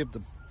championship.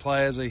 The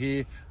players are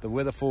here. The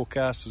weather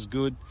forecast is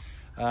good.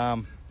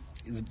 There'll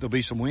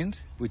be some wind,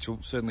 which will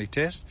certainly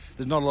test.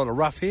 There's not a lot of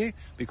rough here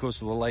because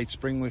of the late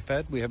spring we've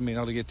had. We haven't been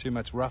able to get too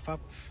much rough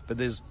up, but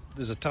there's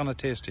a ton of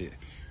test here.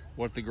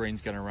 What are the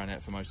greens going to run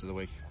out for most of the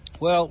week?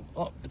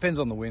 Well, depends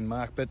on the wind,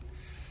 Mark, but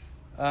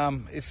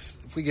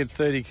if we get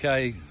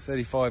 30k,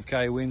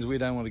 35k winds, we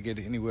don't want to get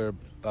anywhere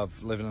above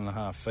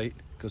 11.5 feet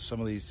because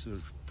some of these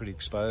are pretty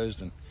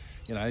exposed, and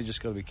you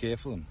just got to be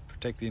careful and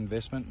protect the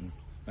investment and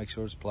make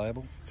sure it's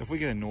playable. So if we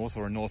get a north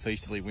or a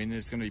northeasterly wind,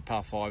 there's going to be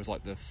par 5s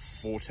like the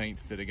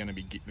 14th that are going to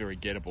be very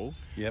gettable.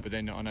 Yep. But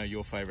then I know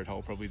your favourite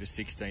hole, probably the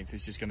 16th,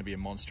 is just going to be a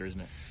monster,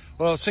 isn't it?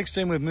 Well,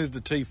 16 we've moved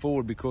the tee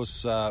forward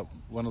because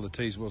one of the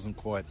tees wasn't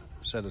quite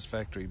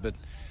satisfactory, but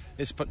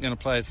it's going to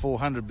play at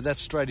 400, but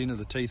that's straight into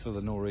the teeth of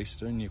the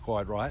nor'easter, and you're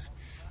quite right.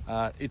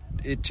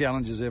 It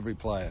challenges every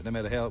player, no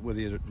matter whether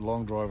you're a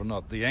long drive or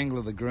not. The angle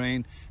of the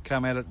green,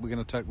 come at it.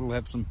 We'll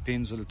have some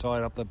pins that are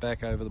tied up the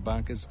back over the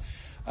bunkers.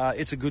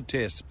 It's a good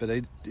test, but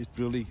it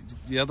really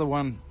the other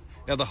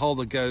hole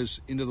that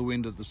goes into the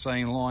wind at the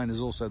same line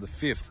is also the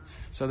 5th,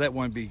 so that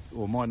won't be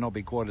or might not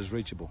be quite as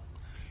reachable.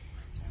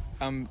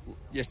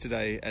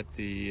 Yesterday at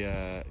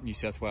the New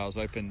South Wales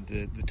Open,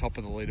 the top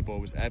of the leaderboard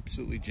was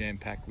absolutely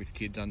jam-packed with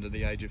kids under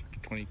the age of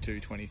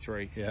 22,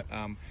 23. Yeah.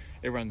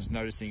 Everyone's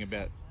noticing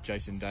about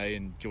Jason Day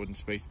and Jordan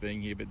Spieth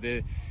being here, but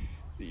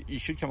you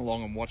should come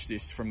along and watch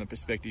this from the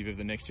perspective of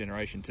the next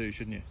generation too,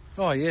 shouldn't you?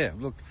 Oh, yeah.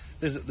 Look,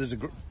 there's a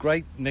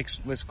great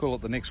next, let's call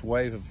it the next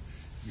wave of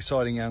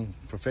exciting young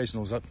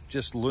professionals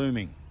just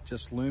looming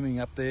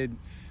up there.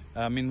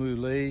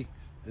 Minwoo Lee,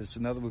 there's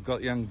another, we've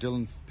got young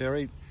Dylan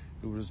Perry,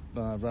 who was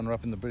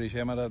runner-up in the British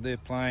Amateur. They're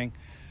playing.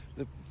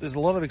 There's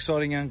a lot of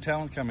exciting young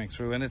talent coming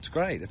through, and it's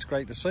great. It's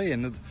great to see.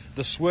 And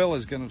the swell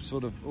is going to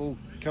sort of all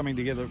coming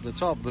together at the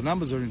top. The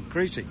numbers are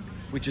increasing,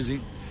 which is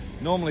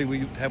normally we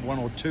have 1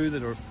 or 2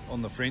 that are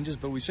on the fringes,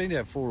 but we seem to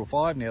have 4 or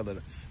 5 now that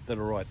are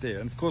right there.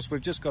 And of course,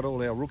 we've just got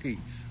all our rookie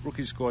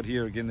squad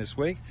here again this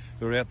week,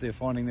 who are out there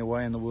finding their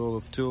way in the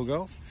world of tour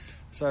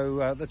golf.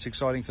 So that's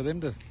exciting for them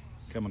to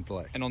come and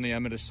play. And on the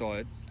amateur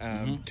side,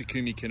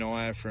 Takumi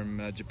Kanaya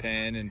from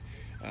Japan and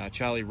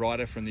Charlie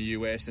Ryder from the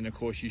US, and of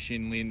course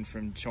Yushin Lin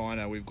from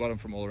China. We've got them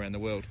from all around the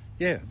world.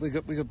 Yeah, we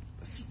got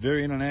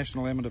very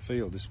international amateur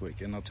field this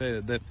week, and I'll tell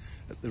you that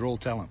they're all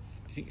talent.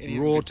 Do you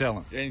think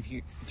talent. Do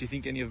you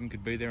think any of them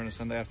could be there on a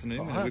Sunday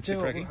afternoon? I'll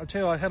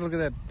tell you, I had a look at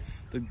that.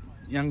 The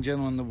young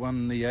gentleman that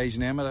won the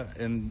Asian Amateur,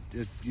 and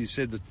you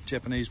said the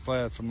Japanese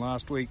player from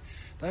last week.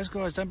 Those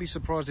guys, don't be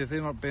surprised if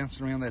they're not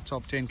bouncing around that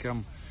top 10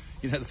 come,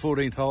 the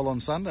 14th hole on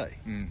Sunday,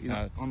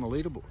 on the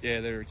leaderboard. Yeah,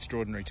 they're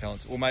extraordinary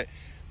talents. Well, mate,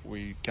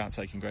 we can't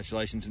say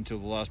congratulations until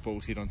the last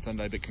ball's hit on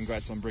Sunday, but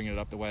congrats on bringing it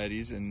up the way it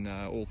is, and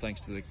all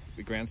thanks to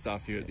the ground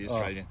staff here at the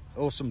Australian.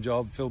 Awesome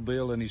job, Phil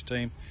Beale and his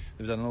team.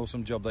 They've done an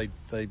awesome job.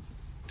 They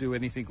do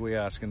anything we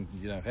ask, and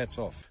hats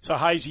off. So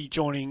Hazy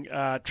joining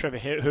Trevor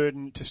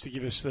Hurden just to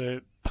give us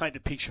paint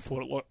the picture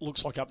for what it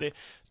looks like up there.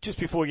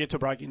 Just before we get to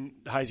break in,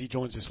 Hazy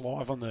joins us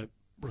live on the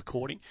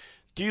recording.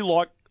 Do you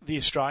like the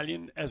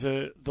Australian as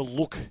the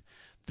look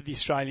that the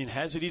Australian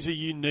has? It is a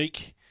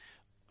unique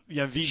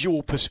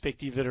visual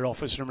perspective that it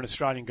offers from an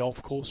Australian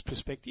golf course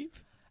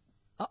perspective.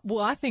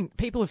 Well, I think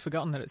people have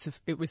forgotten that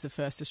it was the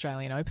first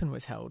Australian Open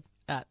was held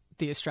at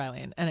the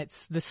Australian, and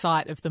it's the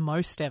site of the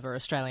most ever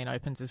Australian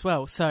Opens as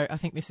well. So I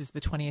think this is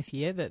the 20th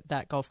year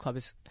that golf club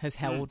has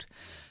held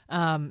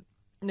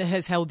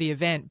the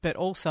event. But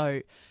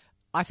also,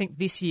 I think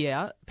this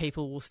year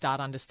people will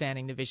start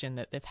understanding the vision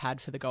that they've had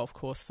for the golf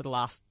course for the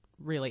last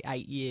really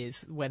 8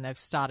 years, when they've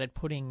started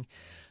putting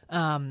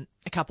a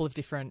couple of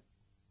different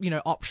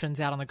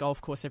options out on the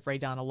golf course. Have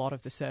redone a lot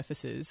of the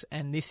surfaces,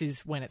 and this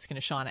is when it's going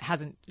to shine. It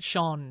hasn't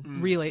shone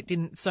really. It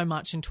didn't so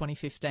much in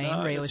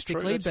 2015,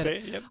 realistically, that's but fair,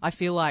 yep. I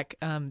feel like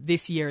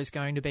this year is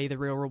going to be the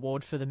real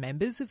reward for the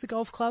members of the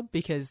golf club,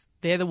 because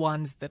they're the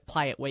ones that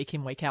play it week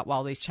in, week out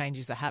while these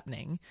changes are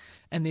happening.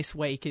 And this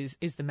week is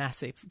the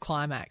massive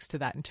climax to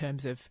that in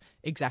terms of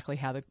exactly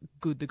how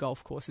good the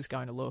golf course is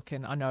going to look.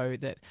 And I know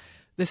that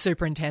the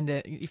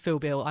superintendent, Phil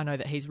Beale, I know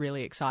that he's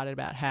really excited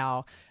about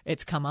how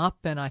it's come up,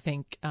 and I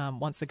think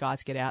once the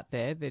guys get out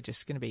there, they're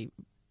just going to be,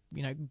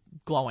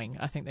 glowing.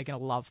 I think they're going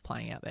to love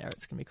playing out there.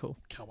 It's going to be cool.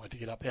 Can't wait to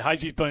get up there.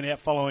 Hazy's been out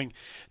following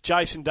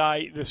Jason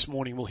Day this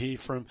morning. We'll hear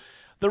from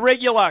the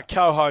regular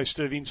co-host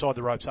of Inside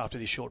the Ropes after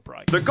this short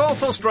break. The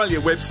Golf Australia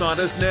website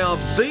is now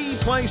the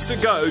place to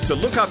go to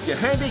look up your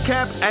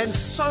handicap and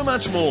so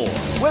much more.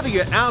 Whether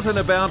you're out and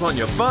about on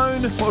your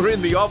phone or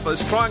in the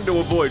office trying to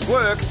avoid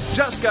work,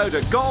 just go to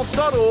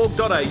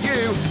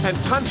golf.org.au and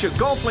punch your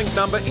golf link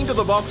number into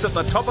the box at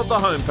the top of the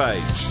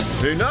homepage.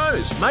 Who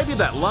knows, maybe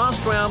that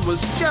last round was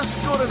just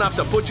good enough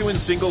to put you in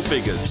single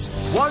figures.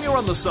 While you're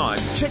on the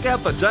site, check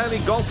out the daily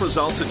golf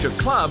results at your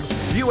club,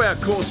 view our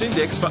course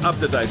index for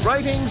up-to-date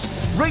ratings,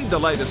 read the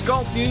latest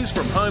golf news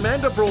from home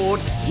and abroad,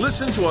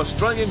 listen to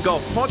Australian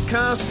golf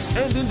podcasts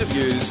and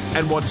interviews,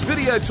 and watch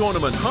video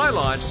tournament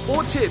highlights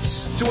or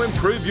tips to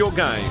improve your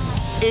game.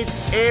 It's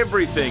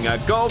everything a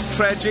golf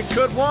tragic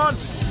could want.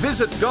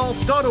 Visit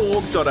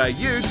golf.org.au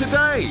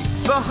today,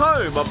 the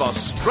home of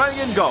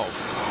Australian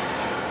golf.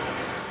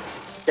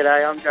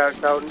 G'day, I'm Joe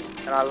Sheldon,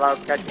 and I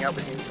love catching up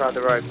with you Inside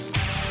the Ropes.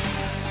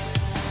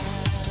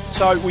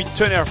 So we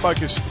turn our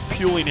focus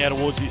purely now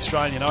towards the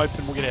Australian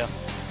Open. We'll get our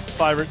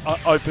favourite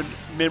Open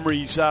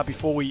memories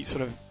before we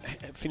sort of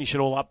finish it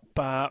all up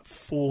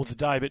for the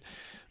day. But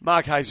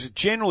Mark Hayes is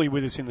generally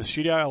with us in the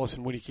studio.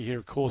 Alison Whittaker here,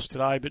 of course,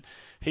 today. But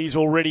he's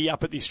already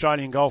up at the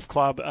Australian Golf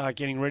Club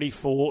getting ready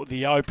for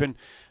the Open.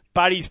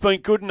 But he's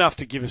been good enough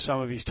to give us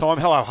some of his time.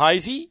 Hello,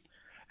 Hazy.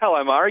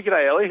 Hello, Murray.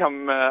 G'day, Ellie.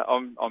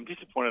 I'm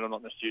disappointed I'm not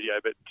in the studio,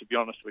 but to be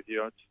honest with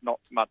you, it's not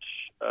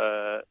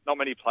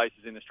many places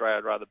in Australia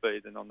I'd rather be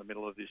than on the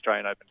middle of the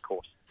Australian Open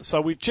course. So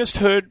we've just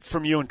heard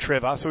from you and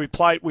Trevor. So we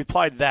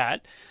played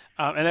that,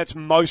 and that's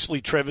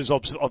mostly Trevor's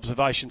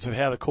observations of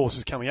how the course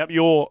is coming up.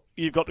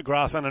 You've got the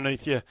grass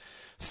underneath your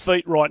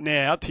feet right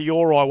now. To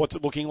your eye, what's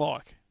it looking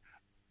like?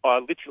 I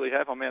literally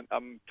have.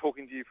 I'm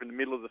talking to you from the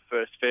middle of the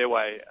first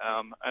fairway,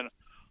 and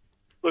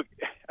look,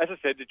 as I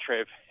said to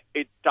Trev,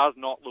 it does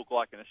not look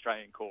like an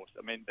Australian course.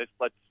 I mean,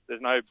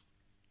 there's no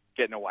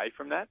getting away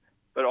from that.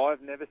 But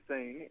I've never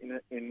seen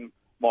in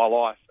my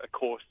life a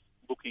course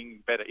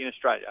looking better in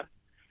Australia.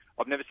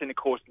 I've never seen a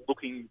course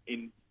looking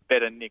in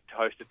better nick to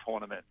host a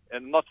tournament.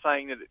 And I'm not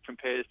saying that it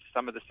compares to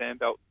some of the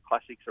Sandbelt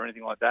Classics or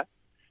anything like that.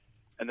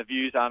 And the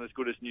views aren't as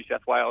good as New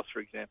South Wales, for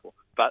example.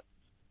 But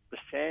the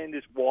sand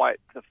is white,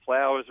 the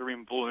flowers are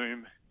in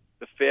bloom,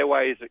 the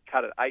fairways are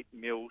cut at 8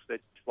 mils. They're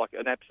just like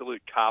an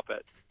absolute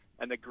carpet.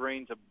 And the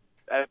greens are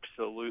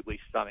absolutely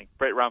stunning.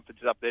 Brett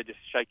Rumford's up there just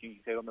shaking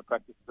his head on the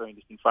practice green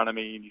just in front of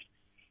me, and you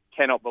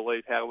cannot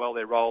believe how well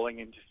they're rolling,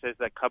 and just says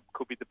that club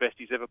could be the best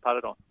he's ever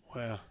putted on.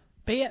 Wow.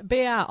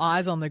 Be our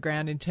eyes on the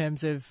ground in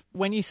terms of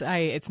when you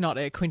say it's not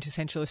a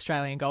quintessential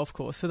Australian golf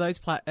course. For those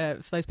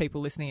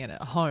people listening in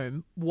at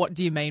home, what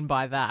do you mean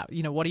by that?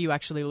 You know, what are you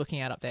actually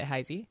looking at up there,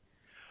 Hazy?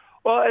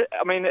 Well,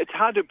 I mean, it's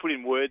hard to put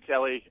in words,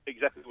 Ali,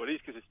 exactly what it is,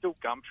 because there's still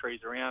gum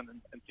trees around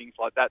and things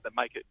like that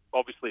make it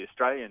obviously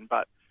Australian,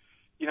 but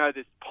you know,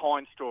 there's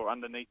pine straw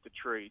underneath the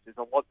trees.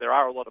 There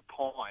are a lot of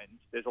pines.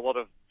 There's a lot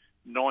of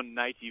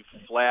non-native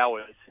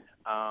flowers.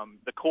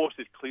 The course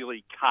is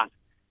clearly cut.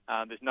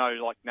 There's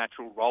no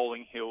natural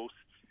rolling hills.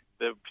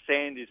 The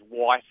sand is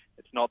white.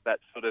 It's not that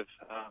sort of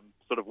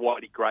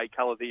whitey grey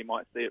colour that you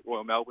might see at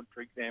Royal Melbourne, for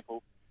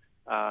example.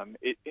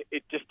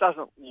 It just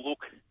doesn't look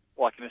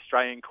like an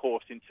Australian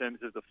course in terms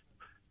of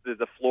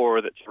the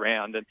flora that's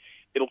around, and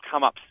it'll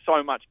come up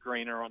so much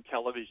greener on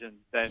television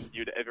than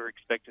you'd ever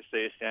expect to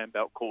see a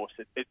Sandbelt course.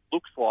 It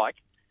looks like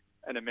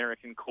an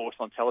American course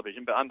on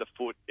television, but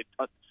underfoot, it's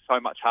so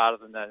much harder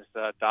than those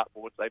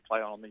dartboards they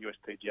play on the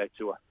USPGA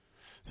Tour.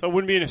 So it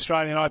wouldn't be an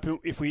Australian Open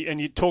and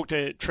you talked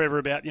to Trevor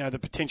about, the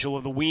potential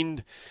of the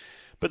wind,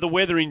 but the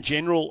weather in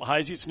general,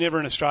 Hazy, it's never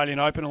an Australian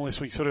Open unless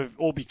we sort of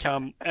all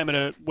become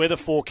amateur weather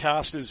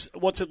forecasters.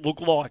 What's it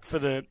look like for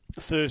the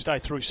Thursday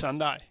through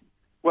Sunday?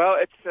 Well,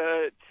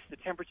 the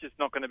temperature's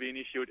not going to be an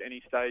issue at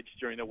any stage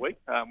during the week.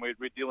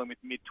 We're dealing with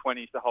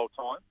mid-20s the whole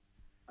time.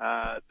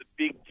 The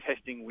big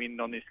testing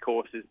wind on this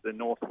course is the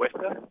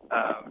northeaster,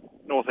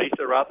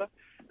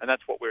 and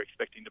that's what we're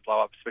expecting to blow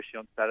up, especially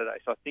on Saturday.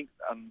 So I think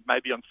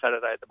maybe on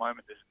Saturday at the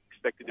moment there's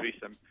expected to be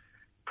some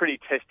pretty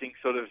testing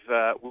sort of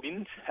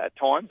wind at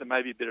times and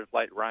maybe a bit of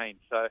late rain.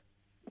 So,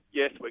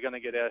 yes, we're going to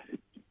get a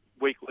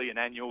weekly and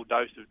annual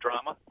dose of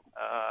drama.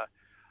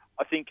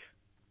 I think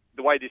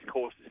the way this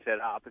course is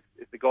set up,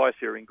 if the guys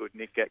who are in good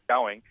nick get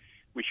going,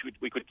 we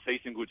could see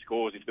some good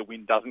scores if the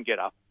wind doesn't get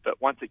up. But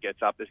once it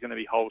gets up, there's going to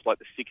be holes like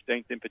the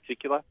 16th in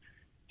particular,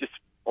 just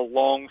a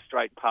long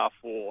straight par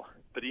 4,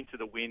 but into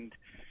the wind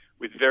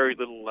with very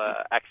little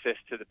access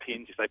to the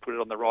pins if they put it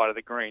on the right of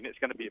the green. It's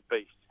going to be a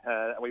beast,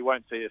 and we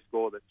won't see a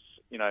score that's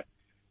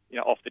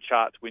off the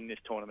charts win this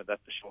tournament.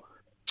 That's for sure.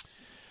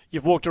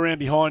 You've walked around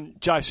behind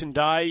Jason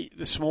Day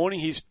this morning.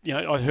 He's,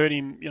 I heard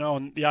him,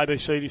 on the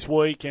ABC this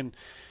week and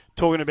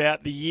talking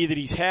about the year that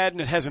he's had,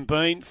 and it hasn't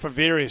been, for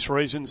various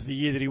reasons, the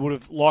year that he would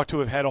have liked to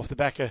have had off the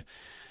back of,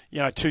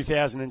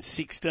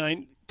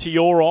 2016. To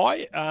your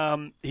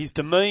eye, his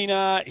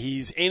demeanour,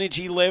 his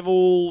energy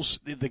levels,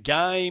 the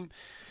game,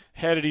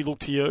 how did he look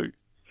to you?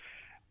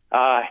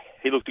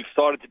 He looked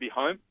excited to be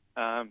home.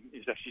 He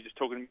was actually just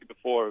talking to me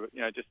before,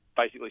 just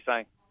basically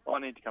saying, I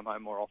need to come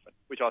home more often,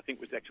 which I think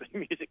was actually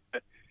music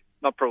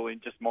not probably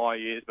just my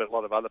ears, but a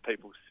lot of other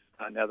people's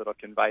now that I've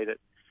conveyed it.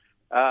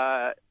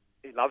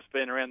 He loves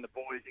being around the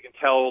boys. You can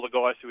tell all the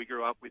guys who he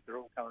grew up with, they're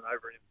all coming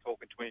over and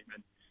talking to him.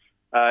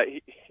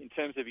 And in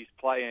terms of his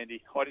play,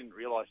 Andy, I didn't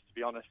realise, to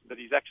be honest, that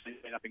he's actually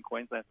been up in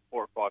Queensland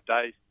for 4 or 5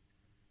 days.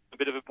 A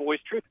bit of a boys'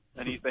 trip,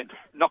 and he's been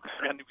knocking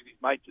around with his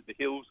mates at the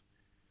hills.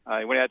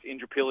 He went out to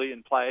Indooroopilly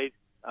and played,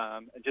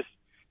 and just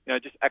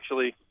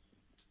actually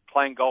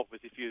playing golf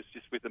as if he was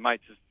just with the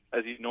mates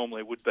as he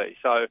normally would be.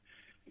 So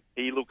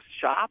he looks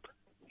sharp,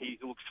 he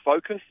looks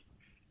focused,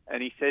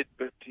 and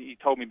he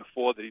told me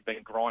before that he'd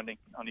been grinding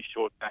on his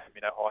short game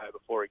in Ohio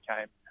before he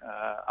came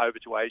over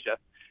to Asia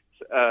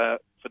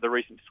for the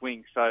recent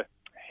swing. So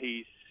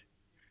he's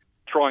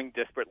trying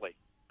desperately,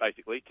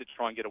 basically, to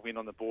try and get a win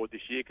on the board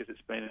this year, because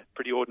it's been a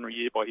pretty ordinary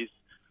year by his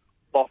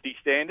lofty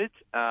standards.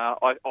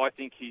 I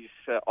think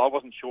I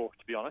wasn't sure,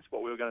 to be honest,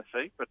 what we were going to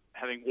see, but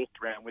having walked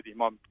around with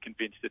him, I'm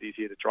convinced that he's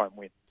here to try and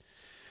win.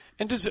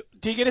 And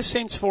do you get a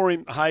sense for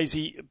him,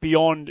 Hazy,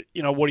 beyond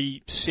what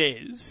he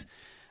says?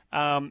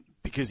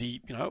 Because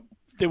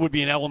there would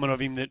be an element of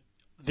him that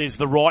there's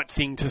the right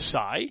thing to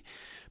say,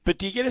 but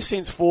do you get a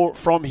sense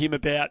from him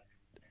about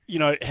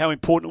how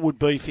important it would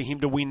be for him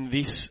to win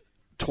this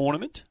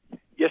tournament?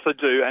 Yes, I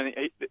do,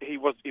 and he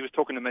was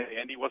talking to me,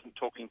 and he wasn't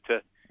talking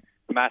to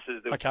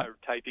masses. There was no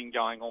taping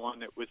going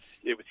on. It was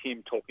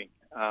him talking.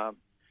 He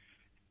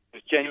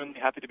was genuinely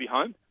happy to be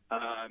home.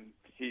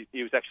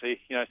 He was actually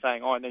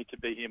saying, I need to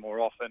be here more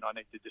often. I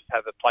need to just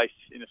have a place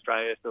in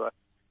Australia, so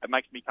it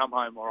makes me come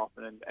home more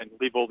often and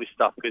live all this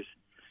stuff, because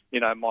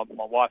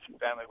my wife and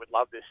family would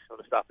love this sort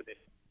of stuff. And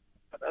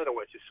that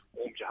always just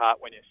warms your heart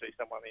when you see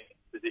someone in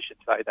a position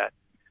say that.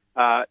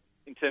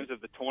 In terms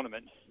of the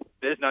tournament,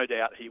 there's no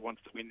doubt he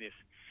wants to win this.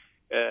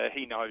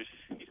 He knows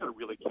he's got a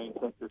really keen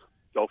sense of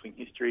golfing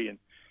history, and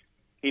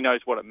he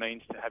knows what it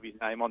means to have his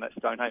name on that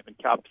Stonehaven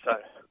Cup. So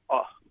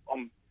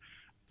I'm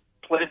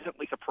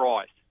pleasantly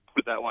surprised,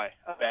 put it that way,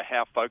 about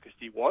how focused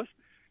he was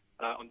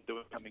on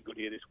doing something good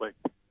here this week.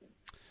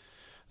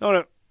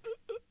 No,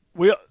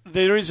 we're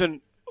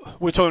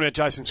talking about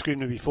Jason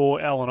Scrivener before,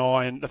 Al and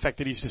I, and the fact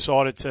that he's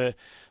decided to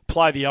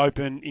play the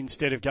Open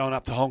instead of going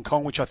up to Hong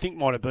Kong, which I think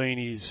might have been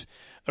his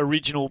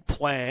original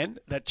plan.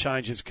 That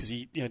changes because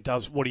he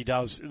does what he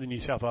does at the New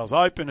South Wales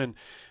Open, and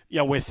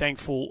we're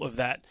thankful of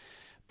that.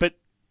 But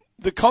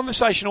the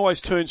conversation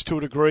always turns to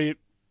a degree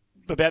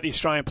about the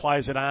Australian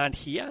players that aren't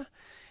here,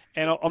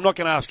 and I'm not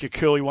going to ask you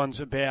curly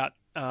ones about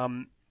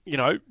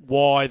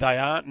why they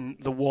aren't and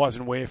the whys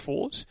and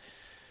wherefores.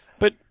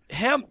 But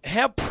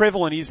how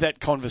prevalent is that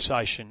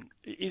conversation?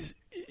 Are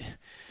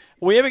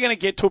we ever going to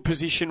get to a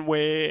position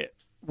where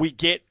we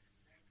get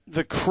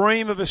the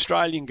cream of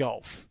Australian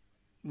golf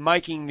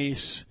making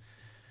this,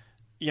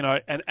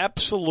 an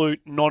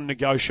absolute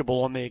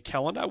non-negotiable on their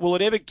calendar? Will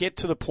it ever get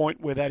to the point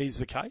where that is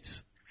the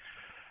case?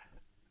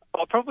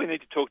 I'll probably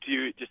need to talk to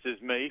you just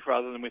as me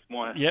rather than with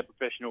my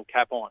professional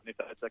cap on, if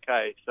that's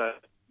okay. So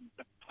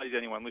please,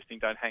 anyone listening,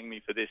 don't hang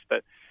me for this.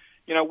 But,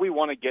 we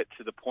want to get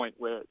to the point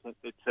where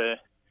it's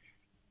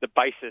the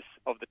basis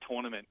of the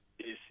tournament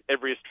is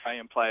every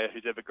Australian player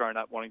who's ever grown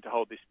up wanting to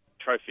hold this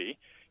trophy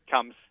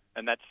comes,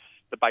 and that's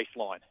the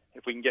baseline.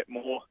 If we can get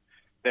more,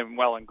 then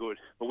well and good.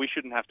 But we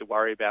shouldn't have to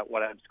worry about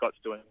what Adam Scott's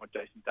doing, what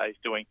Jason Day's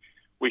doing.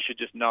 We should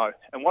just know.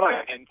 And what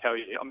I can tell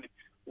you,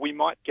 we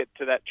might get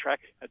to that track.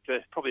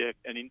 It's probably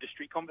an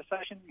industry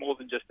conversation more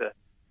than just a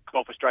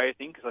Golf Australia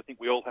thing, because I think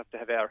we all have to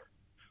have our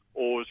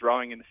oars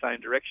rowing in the same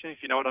direction,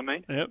 if you know what I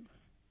mean. Yep.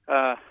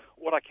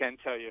 What I can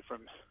tell you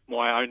from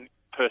my own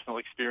personal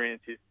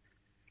experience is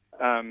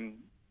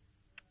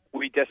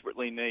we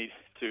desperately need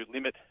to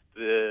limit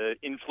the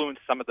influence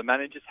some of the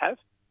managers have,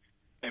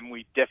 and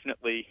we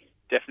definitely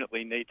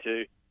need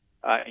to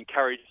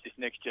encourage this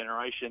next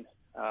generation.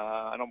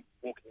 And I'm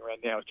walking around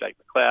now with Jake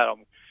McLeod.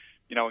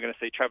 We're going to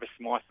see Travis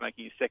Smythe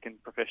making his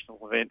second professional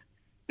event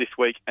this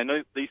week, and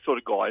these sort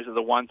of guys are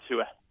the ones who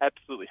are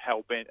absolutely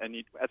hell-bent. And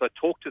as I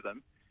talk to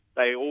them,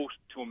 they all,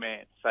 to a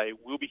man, say,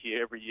 we'll be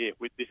here every year.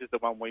 This is the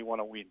one we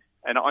want to win.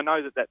 And I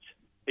know that that's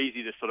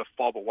easy to sort of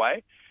fob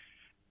away,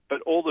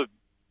 but all the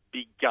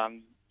big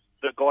guns,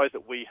 the guys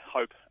that we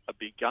hope are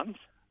big guns,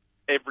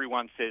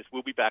 everyone says,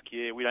 we'll be back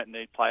here. We don't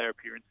need player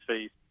appearance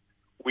fees.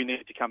 We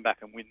need to come back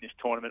and win this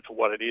tournament for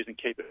what it is and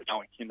keep it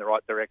going in the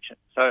right direction.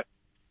 So,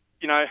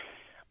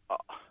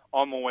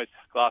 I'm always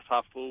glass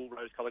half full,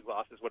 rose-coloured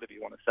glasses, whatever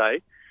you want to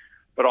say.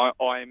 But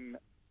I'm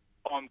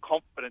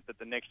confident that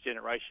the next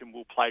generation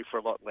will play for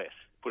a lot less,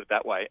 put it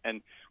that way,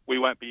 and we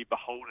won't be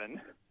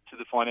beholden to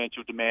the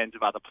financial demands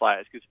of other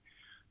players. Because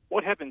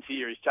what happens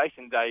here is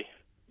Jason Day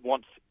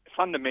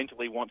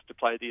fundamentally wants to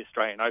play the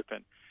Australian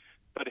Open,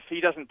 but if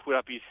he doesn't put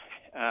up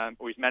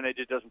or his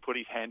manager doesn't put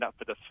his hand up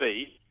for the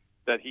fee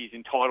that he's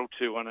entitled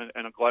to on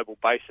a global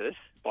basis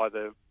by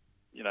the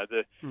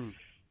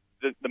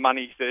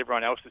monies that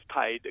everyone else has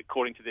paid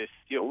according to their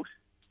skills,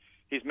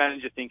 his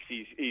manager thinks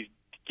he's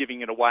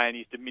giving it away and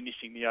he's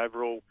diminishing the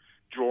overall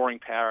drawing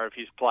power of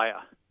his player.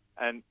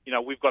 And,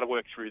 we've got to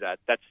work through that.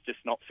 That's just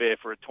not fair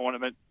for a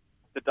tournament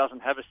that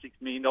doesn't have a $6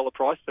 million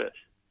prize purse,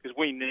 because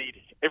we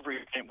need every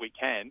event we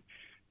can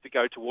to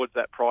go towards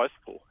that prize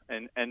pool,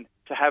 and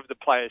to have the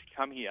players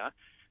come here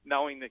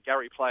knowing that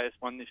Gary Players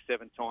won this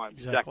 7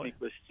 times, exactly.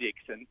 Jack Nicklaus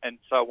 6, and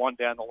so on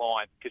down the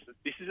line, because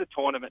this is a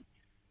tournament.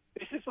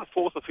 This is the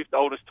 4th or 5th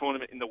oldest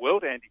tournament in the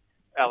world,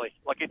 Ali.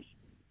 Like, it's,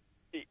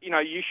 you know,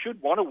 you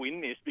should want to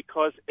win this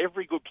because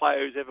every good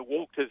player who's ever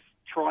walked has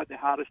tried their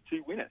hardest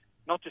to win it,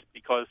 not just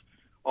because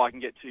I can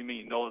get $2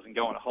 million and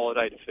go on a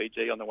holiday to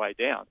Fiji on the way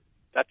down.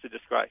 That's a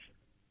disgrace.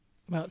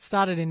 Well, it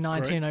started in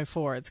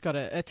 1904. It's got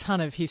a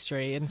ton of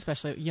history, and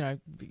especially, you know,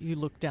 you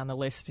look down the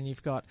list and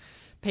you've got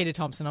Peter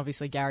Thompson,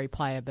 obviously Gary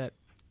Player, but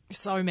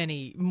so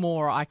many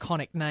more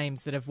iconic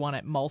names that have won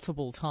it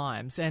multiple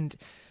times. And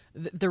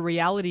the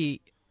reality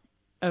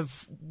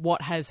of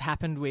what has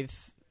happened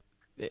with,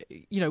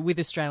 you know, with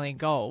Australian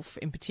golf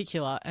in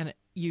particular, and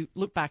you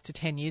look back to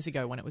 10 years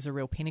ago when it was a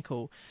real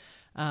pinnacle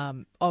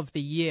of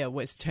the year,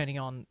 was turning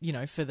on, you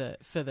know, for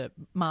the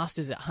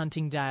Masters at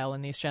Huntingdale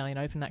and the Australian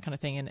Open, that kind of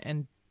thing,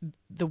 and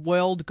the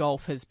world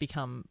golf has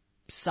become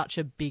such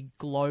a big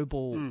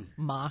global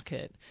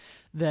market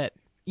that,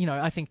 you know,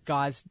 I think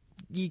guys,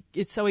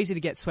 it's so easy to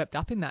get swept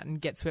up in that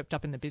and get swept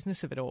up in the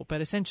business of it all.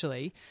 But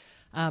essentially,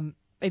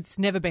 it's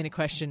never been a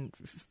question.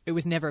 It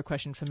was never a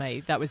question for me.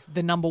 That was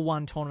the number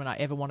one tournament I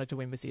ever wanted to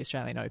win, was the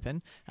Australian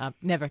Open.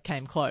 Never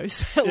came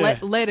close. Yeah.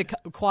 led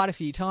quite a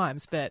few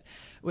times, but,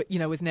 you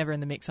know, was never in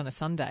the mix on a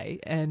Sunday.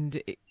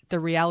 And the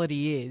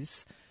reality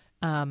is,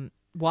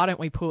 why don't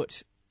we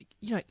put,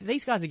 you know,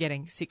 these guys are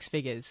getting 6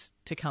 figures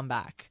to come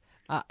back.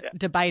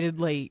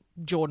 Debatedly,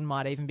 Jordan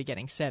might even be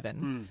getting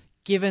 7.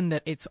 Given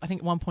that it's, I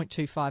think,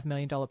 $1.25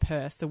 million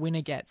purse, the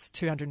winner gets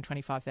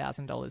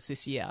 $225,000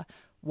 this year.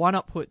 Why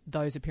not put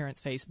those appearance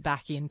fees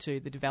back into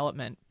the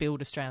development,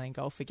 build Australian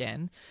golf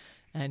again,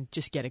 and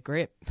just get a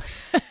grip?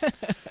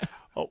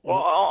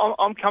 Well,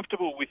 I'm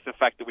comfortable with the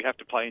fact that we have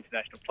to play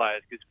international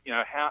players because, you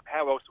know,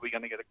 how else are we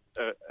going to get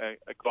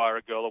a guy or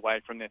a girl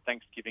away from their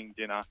Thanksgiving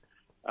dinner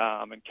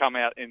and come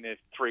out in their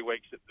 3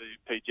 weeks that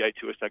the PGA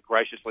Tour so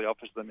graciously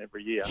offers them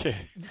every year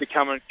to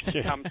come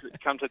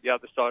to the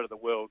other side of the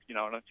world, you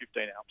know, on a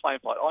 15-hour plane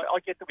flight. I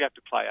get that we have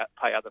to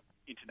pay other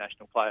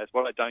international players.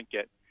 What I don't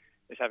get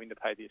is having to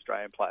pay the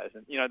Australian players.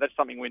 And, you know, that's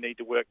something we need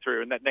to work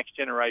through. And that next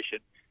generation,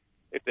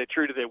 if they're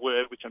true to their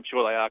word, which I'm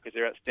sure they are because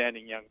they're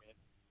outstanding young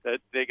men,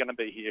 they're going to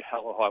be here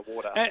hell or high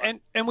water.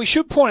 And we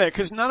should point out,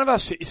 because none of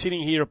us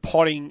sitting here are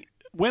potting,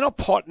 we're not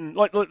potting,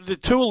 like the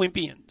 2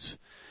 Olympians,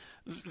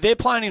 they're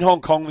playing in Hong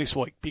Kong this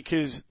week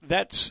because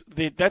that's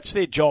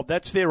their job,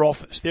 that's their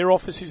office. Their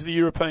office is the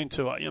European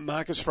Tour. You know,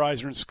 Marcus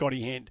Fraser and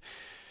Scotty Hend.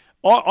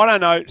 I don't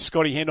know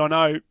Scotty Hend. I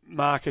know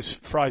Marcus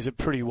Fraser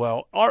pretty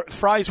well.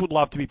 Fraser would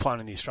love to be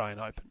playing in the Australian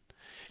Open.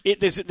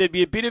 There'd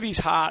be a bit of his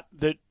heart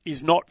that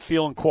is not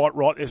feeling quite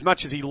right, as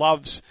much as he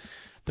loves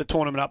the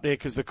tournament up there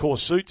because the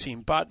course suits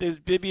him. But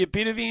there'd be a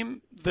bit of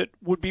him that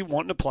would be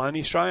wanting to play in the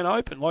Australian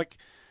Open. Like,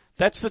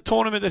 that's the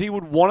tournament that he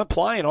would want to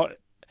play in.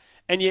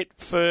 And yet,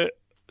 for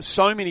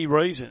so many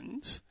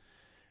reasons,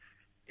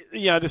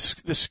 you know, the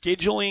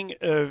scheduling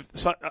of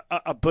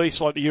a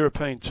beast like the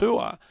European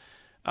Tour,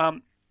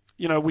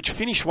 you know, which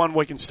finished one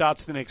week and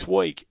starts the next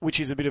week, which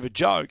is a bit of a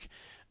joke,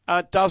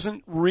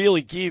 doesn't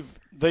really give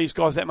these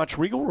guys that much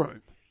wriggle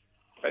room.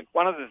 But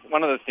one of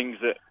the things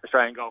that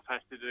Australian golf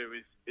has to do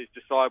is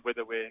decide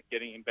whether we're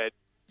getting in bed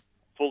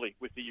fully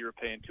with the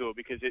European Tour,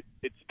 because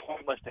it's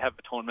pointless to have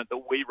a tournament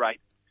that we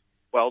rate,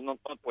 well, not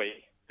we,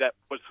 that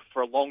was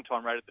for a long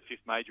time rated the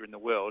 5th major in the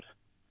world,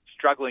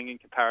 struggling in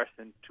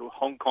comparison to a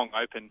Hong Kong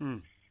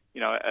Open,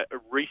 you know, a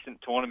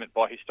recent tournament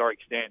by historic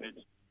standards,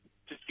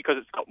 just because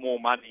it's got more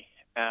money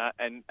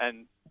and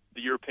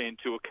the European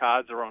Tour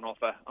cards are on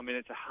offer. I mean,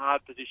 it's a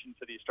hard position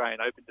for the Australian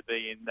Open to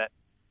be in, that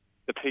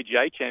the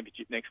PGA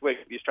Championship next week,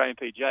 the Australian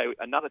PGA,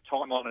 another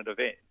time-honoured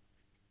event,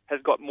 has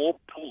got more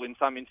pull in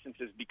some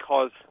instances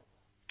because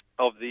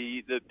of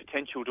the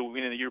potential to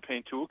win in the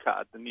European Tour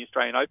card than the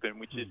Australian Open,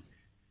 which is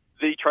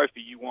the trophy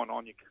you want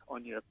on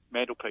your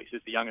mantelpiece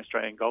as the young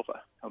Australian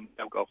golfer,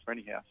 male golfer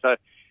anyhow. So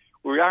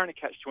we are in a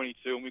catch-22,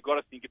 and we've got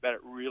to think about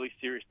it really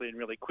seriously and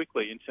really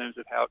quickly in terms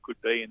of how it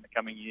could be in the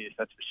coming years,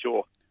 that's for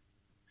sure.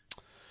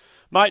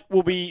 Mate,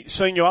 we'll be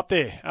seeing you up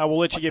there. We'll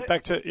let you get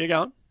back to... You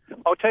going?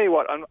 I'll tell you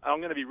what, I'm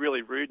going to be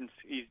really rude, and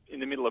he's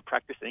in the middle of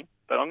practicing,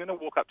 but I'm going to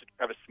walk up to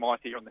Travis Smythe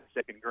here on the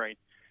second green.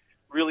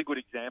 Really good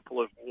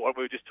example of what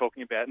we were just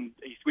talking about, and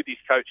he's with his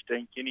coach,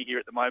 Dean Kinney, here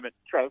at the moment.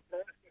 Travis,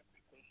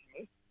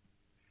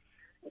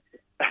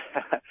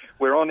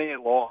 we're on air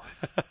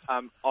live.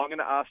 I'm going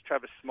to ask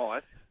Travis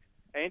Smythe,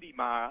 Andy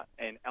Marr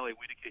and Ali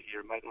Whitaker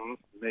here, mate,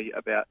 asking me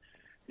about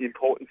the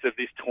importance of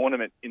this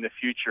tournament in the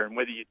future and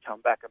whether you'd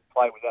come back and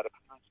play without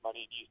appearance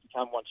money in years to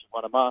come once you've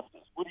won a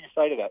Masters. What do you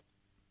say to that?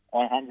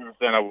 100%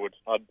 I would.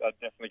 I'd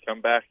definitely come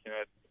back. You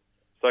know,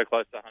 so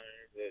close to home,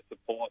 the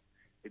support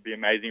would be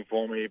amazing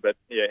for me. But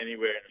yeah,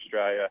 anywhere in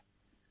Australia,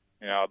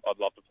 you know, I'd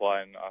love to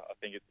play, and I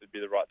think it'd be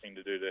the right thing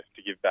to do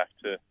to give back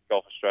to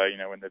Golf Australia.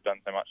 You know, when they've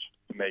done so much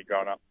for me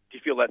growing up. Do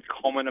you feel that's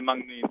common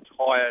among the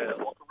entire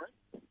locker room?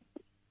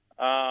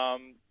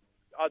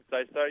 I'd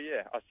say so.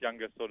 Yeah, us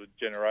younger sort of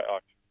generation,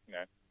 like, you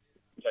know,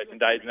 Jason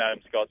Days and Adam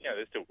Scott. You know,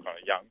 they're still kind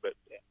of young, but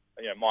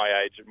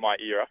my age, my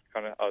era,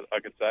 kind of, I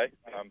could say.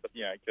 But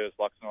Curtis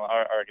Luxon,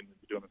 I reckon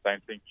they're doing the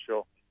same thing for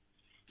sure.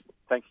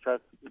 Thanks, Trav.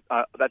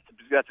 That's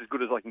as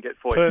good as I can get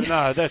for you.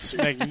 No, that's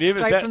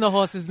magnificent. Straight from the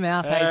horse's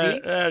mouth,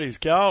 Hazy. That is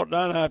gold.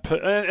 No.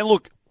 And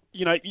look,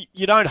 you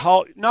don't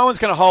hold. No one's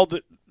going to hold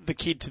the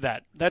kid to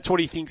that. That's what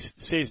he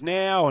says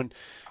now, and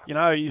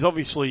he's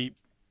obviously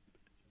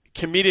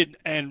committed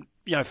and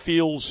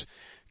feels.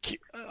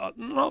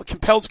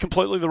 Compelled's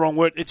completely the wrong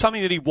word. It's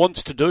something that he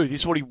wants to do. This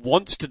is what he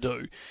wants to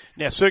do.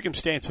 Now,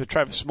 circumstance for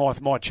Travis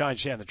Smythe might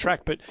change down the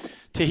track, but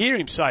to hear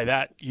him say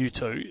that, you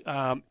two,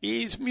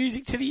 is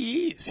music to the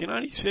ears.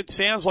 It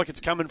sounds like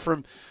it's coming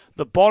from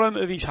the bottom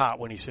of his heart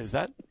when he says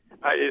that.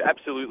 It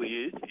absolutely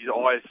is. His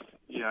eyes,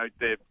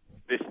 they're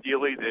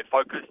steely, they're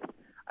focused,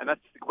 and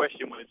that's the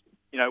question when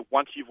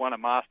once you've won a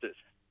Masters.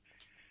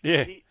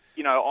 Yeah.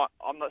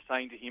 I'm not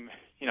saying to him,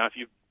 if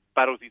you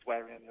battles his way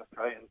around the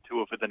Australian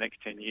tour for the next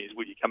 10 years,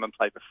 will you come and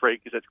play for free?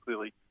 Because that's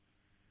clearly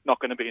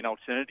not going to be an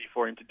alternative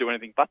for him to do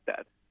anything but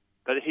that.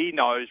 But he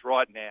knows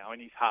right now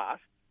in his heart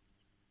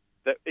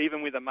that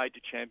even with a major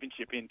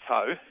championship in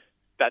tow,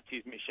 that's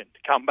his mission, to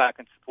come back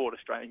and support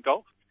Australian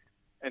golf.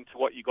 And to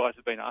what you guys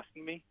have been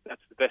asking me,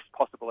 that's the best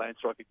possible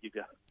answer I could give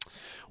you.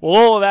 Well,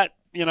 all of that,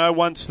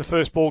 once the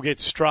first ball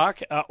gets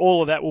struck,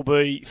 all of that will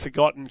be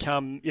forgotten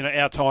come,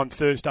 our time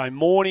Thursday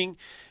morning.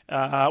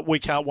 We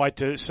can't wait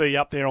to see you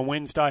up there on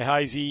Wednesday,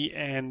 Hazy,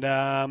 and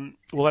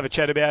we'll have a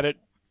chat about it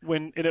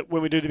when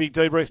we do the big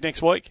debrief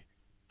next week.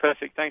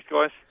 Perfect. Thanks,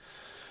 guys.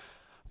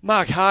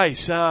 Mark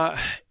Hayes,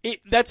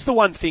 that's the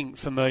one thing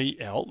for me,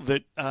 Al,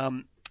 that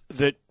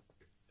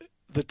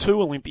the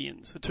two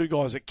Olympians, the two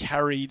guys that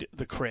carried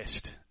the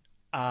crest,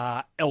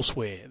 are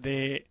elsewhere.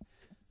 They're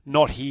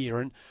not here,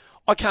 and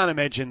I can't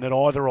imagine that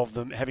either of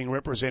them, having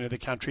represented the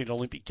country at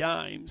Olympic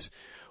Games,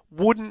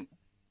 wouldn't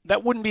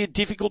be a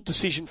difficult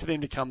decision for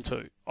them to come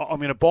to. I'm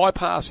going to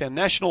bypass our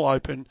National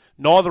Open.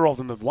 Neither of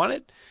them have won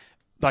it.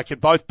 They could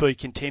both be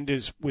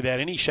contenders without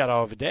any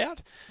shadow of a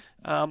doubt,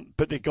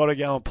 but they've got to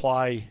go and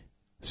play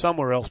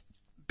somewhere else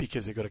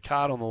because they've got a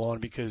card on the line,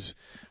 because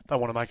they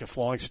want to make a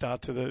flying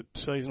start to the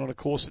season on a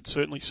course that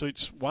certainly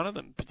suits one of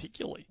them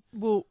particularly.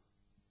 Well,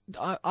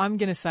 I'm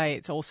going to say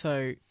it's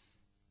also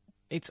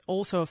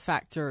a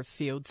factor of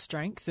field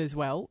strength as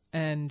well.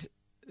 And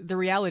the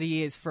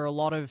reality is, for a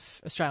lot of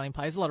Australian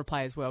players, a lot of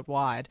players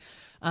worldwide,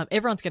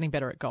 everyone's getting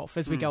better at golf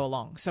as we go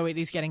along. So it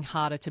is getting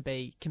harder to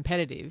be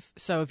competitive.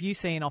 So if you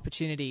see an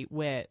opportunity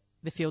where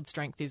the field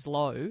strength is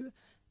low,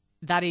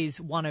 that is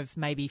one of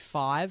maybe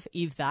 5,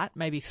 if that,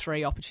 maybe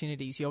 3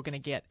 opportunities you're going to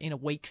get in a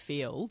weak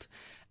field.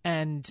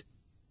 And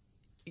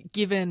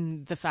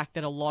given the fact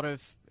that a lot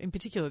of, in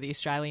particular the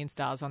Australian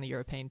stars on the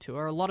European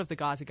Tour, a lot of the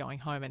guys are going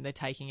home and they're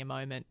taking a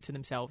moment to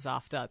themselves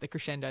after the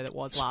crescendo that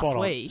was last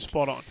week.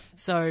 Spot on.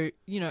 So,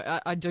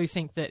 I do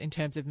think that in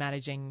terms of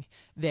managing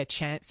their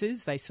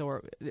chances, they saw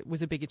it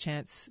was a bigger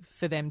chance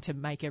for them to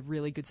make a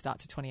really good start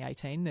to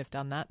 2018. They've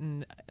done that,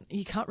 and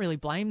you can't really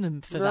blame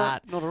them for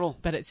that. Not at all.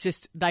 But it's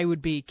just they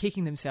would be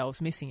kicking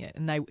themselves, missing it,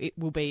 and it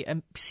will be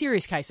a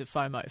serious case of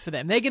FOMO for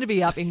them. They're going to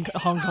be up in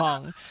Hong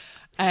Kong.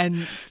 And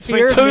it's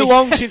been too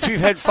long since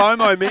we've had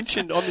FOMO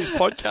mentioned on this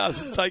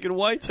podcast. It's taken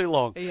way too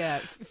long. Yeah,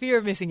 fear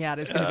of missing out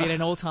is going to be at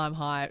an all-time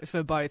high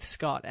for both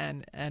Scott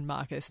and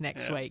Marcus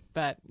next week.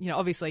 But,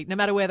 obviously, no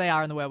matter where they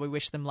are in the world, we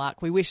wish them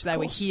luck. We wish they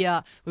were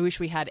here. We wish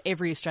we had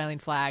every Australian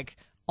flag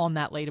on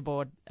that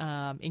leaderboard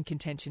in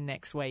contention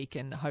next week,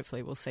 and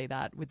hopefully we'll see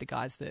that with the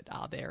guys that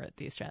are there at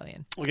the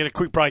Australian. We'll get a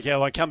quick break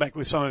out. I'll come back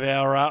with some of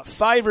our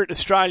favourite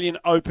Australian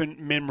Open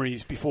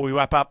memories before we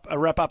wrap up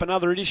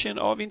another edition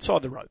of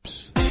Inside the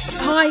Ropes.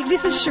 Hi,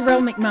 this is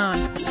Sherelle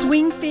McMahon.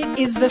 Swing Fit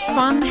is the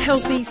fun,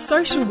 healthy,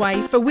 social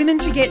way for women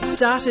to get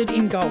started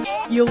in golf.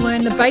 You'll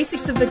learn the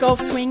basics of the golf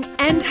swing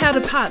and how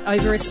to putt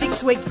over a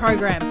 6-week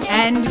program,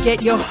 and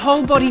get your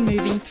whole body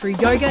moving through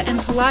yoga and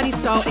Pilates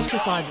style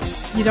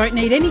exercises. You don't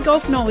need any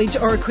golf knowledge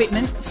or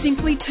equipment.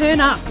 Simply turn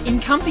up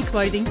in comfy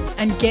clothing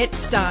and get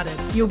started.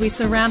 You'll be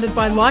surrounded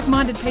by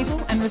like-minded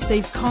people and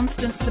receive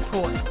constant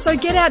support. So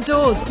get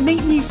outdoors,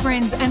 meet new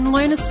friends, and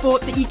learn a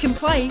sport that you can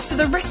play for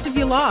the rest of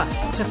your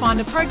life. To find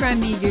a program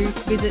near you,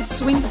 visit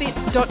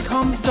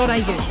swingfit.com.au.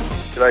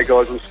 G'day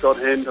guys, I'm Scott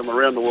Hend. I'm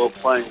around the world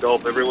playing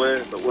golf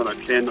everywhere, but when I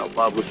can, I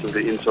love listening to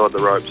Inside the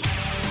Ropes.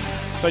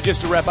 So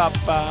just to wrap up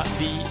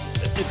the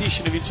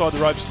edition of Inside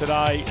the Ropes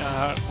today,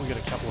 we've got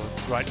a couple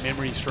of great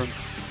memories from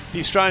the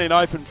Australian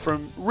Open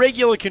from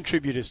regular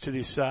contributors to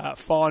this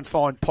fine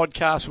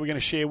podcast we're going to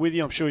share with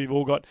you. I'm sure you've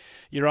all got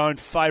your own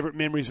favourite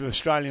memories of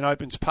Australian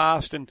Opens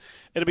past, and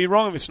it'd be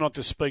wrong of us not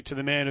to speak to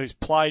the man who's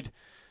played.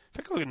 In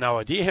fact, I've got no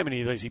idea how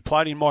many of these he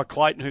played in. Mike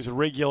Clayton, who's a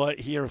regular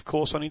here, of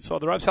course, on Inside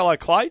the Ropes. Hello,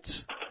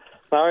 Clates.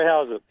 Murray,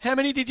 how's it? How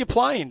many did you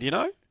play in, do you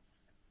know?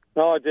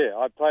 No idea.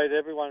 I played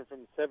everyone from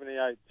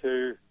 78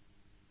 to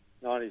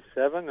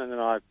 97, and then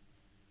I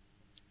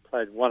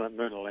played one at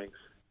Moona Links.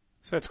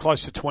 So that's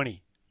close to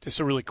 20. Just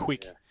a really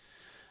quick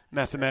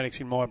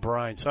mathematics in my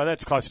brain. So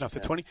that's close enough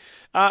to 20.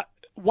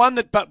 One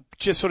that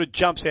just sort of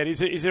jumps out,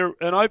 is there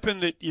an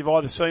Open that you've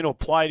either seen or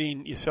played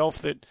in yourself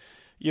that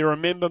you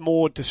remember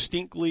more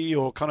distinctly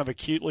or kind of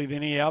acutely than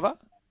any other?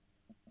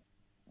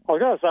 I was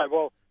going to say,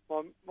 well,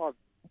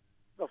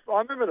 I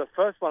remember the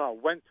first one I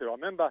went to. I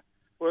remember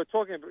we were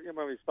talking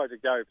when we spoke to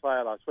Gary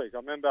Player last week. I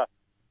remember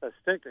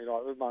distinctly,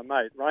 like with my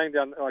mate, running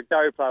down. Like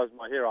Gary Player was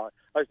my hero.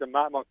 I used to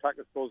mark my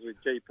practice balls with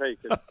GP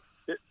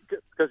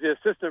because the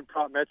assistant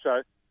prime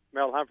metro,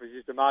 Mel Humphries,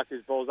 used to mark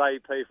his balls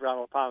AEP for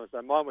Arnold Palmer.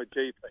 So mine were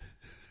GP.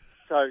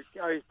 So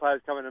Gary's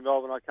players coming to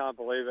Melbourne. I can't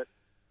believe it.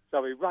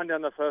 So we run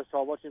down the first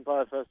hole, watch him play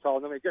the first hole,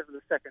 and then we get to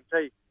the second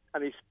tee,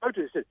 and he spoke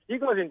to us. He said, "You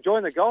guys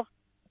enjoying the golf?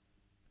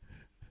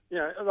 You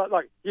know,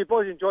 like you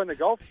boys enjoying the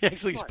golf?" He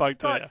actually spoke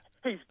to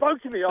you. He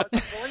spoke to me. I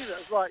couldn't believe it. It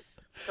was like,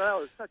 so that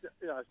was such a,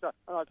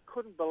 and I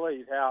couldn't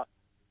believe how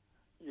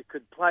you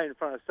could play in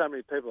front of so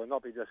many people and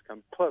not be just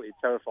completely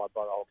terrified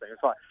by the whole thing.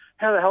 It's like,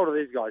 how the hell do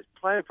these guys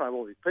play in front of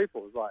all these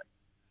people? It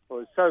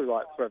was so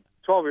like, for a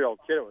 12-year-old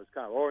kid, it was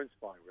kind of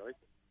awe-inspiring, really.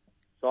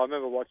 So I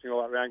remember watching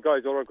all that round, got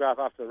his autograph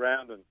after the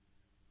round, and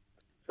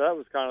so that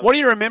was kind of... What do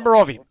you remember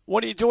of him?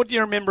 What do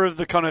you remember of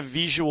the kind of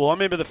visual? I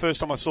remember the first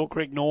time I saw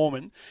Greg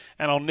Norman,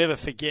 and I'll never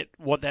forget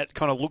what that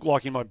kind of looked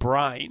like in my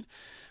brain.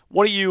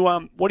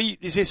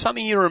 Is there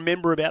something you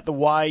remember about the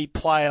way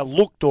player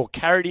looked or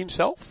carried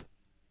himself?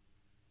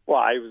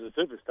 Well, he was a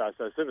superstar,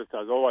 so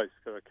superstars always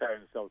kind of carry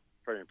themselves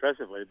pretty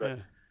impressively. But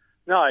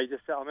no, I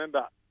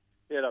remember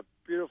he had a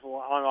beautiful,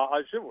 I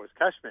assume it was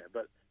cashmere,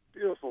 but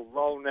beautiful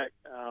roll neck,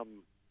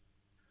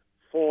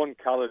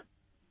 fawn-coloured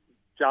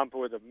jumper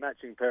with a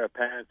matching pair of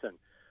pants, and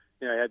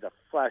he had the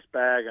flash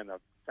bag and the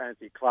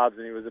fancy clubs,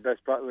 and he was the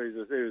best player. He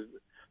was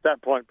at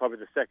that point probably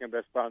the second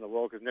best player in the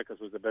world, because Nicklaus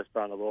was the best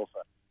player in the world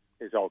for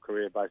his whole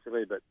career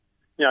basically. But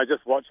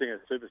just watching a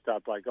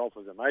superstar play golf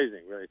was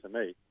amazing, really, to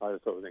me. I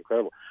just thought it was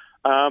incredible.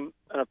 And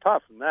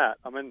apart from that,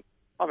 I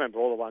remember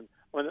all the ones.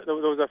 There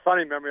was a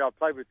funny memory. I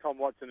played with Tom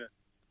Watson at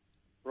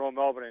Royal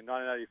Melbourne in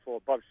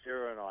 1984. Bob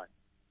Shearer and I.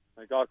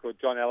 A guy called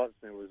John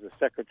Ellison, who was the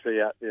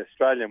secretary at the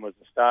Australian, was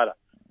the starter.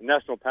 The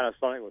National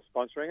Panasonic was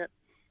sponsoring it.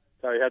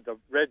 So he had the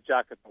red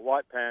jacket, the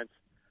white pants,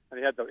 and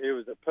he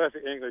was a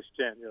perfect English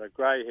gent. He had a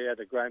grey hair,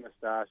 the grey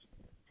moustache,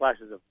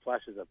 flashes of.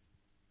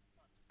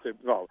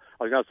 Well,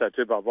 I was going to say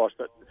two Bob Bosch,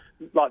 but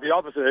like the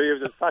opposite. He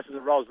was as flashes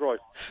of Rolls Royce.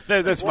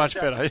 That's much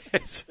better.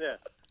 Yes. Yeah.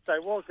 So he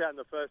walked out in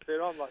the first tee.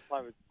 I'm like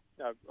playing with.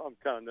 I'm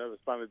kind of nervous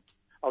playing with.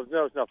 I was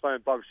nervous enough playing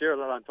with Bob Shearer,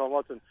 let alone Tom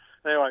Watson.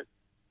 Anyway,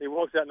 he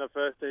walks out in the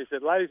first tee. He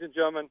said, "Ladies and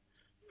gentlemen,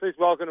 please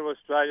welcome to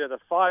Australia the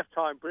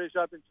 5-time British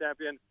Open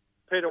champion,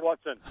 Peter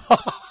Watson."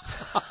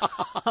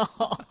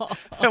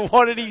 And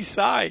what did he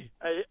say?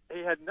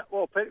 He had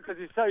because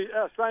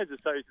Australians are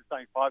so used to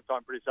saying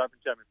 5-time British Open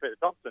champion Peter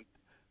Thompson.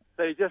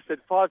 So he just said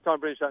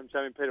 5-time British Open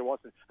champion Peter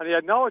Watson, and he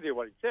had no idea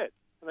what he said.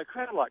 And the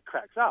crowd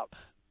cracks up.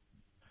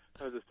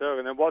 It was disturbing.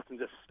 And then Watson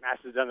just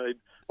smashes down.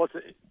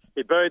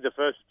 He buried the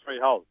first 3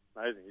 holes.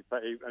 Amazing.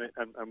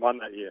 And won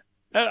that year.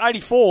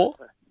 84.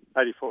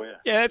 84, yeah.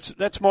 Yeah,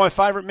 that's my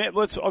favourite.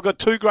 I've got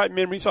 2 great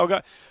memories. I've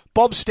got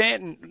Bob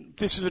Stanton.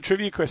 This is a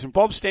trivia question.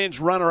 Bob Stanton's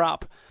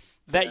runner-up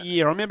that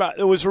year. I remember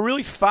it was a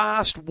really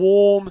fast,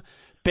 warm,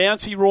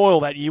 bouncy Royal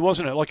that year,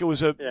 wasn't it? Like it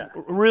was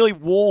really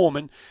warm.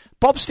 And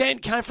Bob Stanton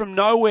came from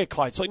nowhere,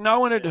 Clay. It's like no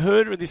one had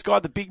heard of this guy,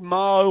 the Big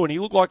Mo, and he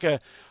looked like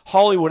a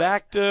Hollywood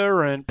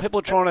actor, and people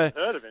are trying to...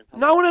 Heard of him.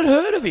 No one had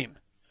heard of him.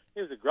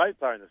 He was a great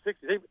player in the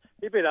 60s.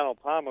 He beat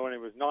Arnold Palmer when he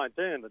was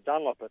 19 in the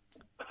Dunlop at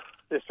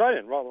the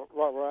Australian, right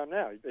where I am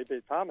now. He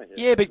beat Palmer here.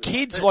 Yeah, but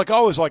kids, I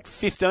was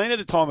 15 at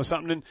the time or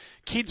something, and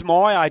kids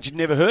my age had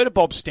never heard of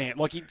Bob Stanton.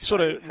 Like,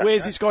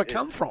 where's this guy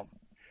come from?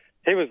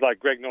 He was like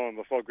Greg Norman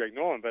before Greg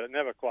Norman, but it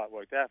never quite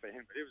worked out for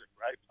him. But he was a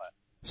great player.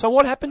 So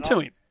what happened to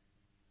him?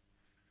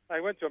 He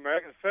went to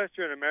America. The first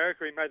year in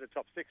America, he made the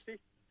top 60. It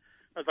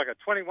was like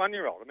a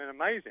 21-year-old.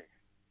 Amazing.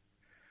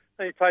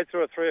 Then he played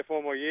through 3 or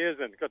 4 more years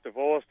and got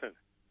divorced and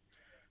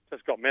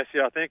just got messy,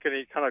 I think, and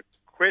he kind of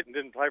quit and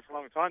didn't play for a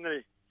long time.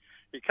 Then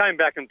he came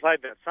back and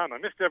played that summer,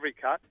 missed every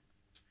cut,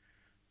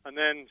 and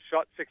then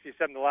shot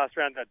 67 the last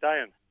round that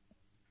day, and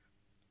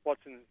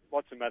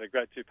Watson made a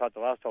great 2-putt the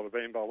last hole to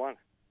beat him by 1.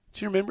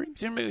 Do you remember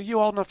him? Are you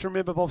old enough to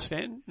remember Bob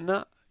Stanton?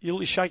 No.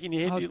 You're shaking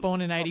your head. I was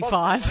born in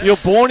 85. You're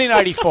born in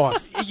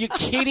 85. Are you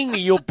kidding me?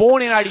 You're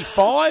born in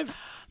 85?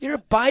 You're a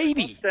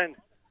baby.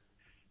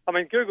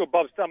 Google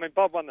Bob Stanton.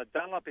 Bob won the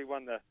Dunlop. He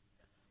won the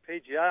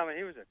PGA.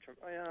 He was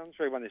I'm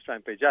sure he won the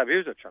Australian PGA, but he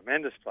was a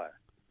tremendous player.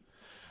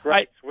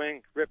 Great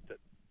swing, ripped it.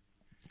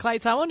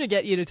 Clates, I want to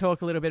get you to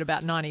talk a little bit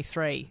about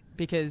 93,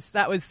 because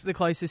that was the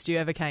closest you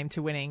ever came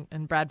to winning,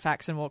 and Brad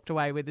Faxon walked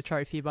away with the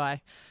trophy by,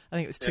 I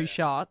think it was 2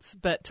 shots.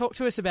 But talk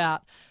to us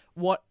about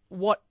what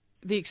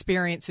the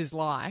experience is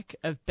like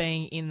of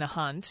being in the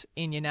hunt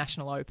in your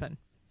National Open.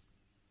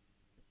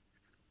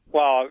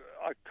 Well,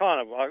 I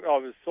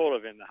was sort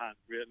of in the hunt,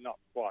 not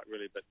quite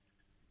really, but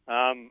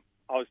I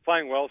was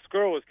playing well.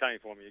 Squirrel was caddying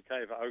for me. He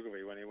caddied for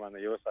Ogilvy when he won the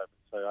US Open,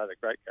 so I had a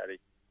great caddy.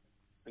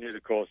 I knew the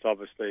course,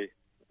 obviously.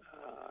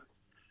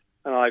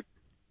 And I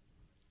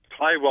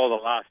played well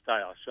the last day.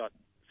 I shot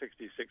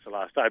 66 the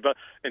last day. But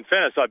in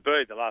fairness, I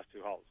birdied the last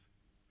 2 holes.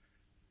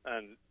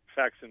 And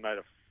Faxon made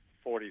a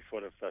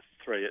 40-footer for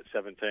 3 at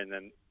 17,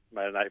 then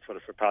made an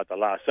 8-footer for part of the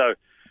last. So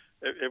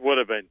it would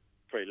have been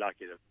pretty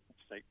lucky to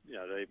think,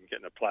 to even get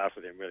in a playoff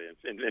with him, really.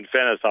 In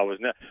fairness,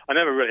 I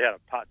never really had a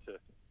putt to...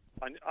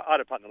 I had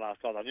a putt in the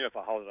last hole. I knew if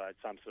I held it, I had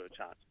some sort of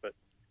chance. But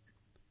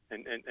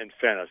in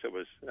fairness, that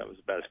was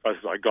about as close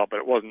as I got. But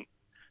it wasn't...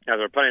 there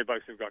were plenty of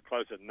blokes who got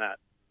closer than that.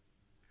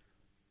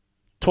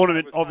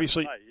 Tournament,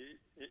 obviously...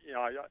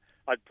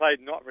 I'd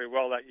played not very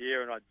well that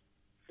year, and I'd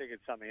figured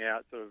something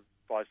out sort of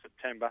by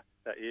September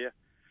that year.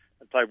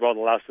 I played well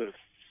the last sort of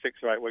 6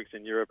 or 8 weeks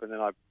in Europe, and then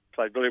I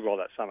played really well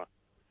that summer.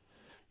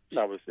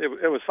 So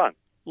it was fun.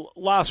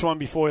 Last one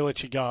before we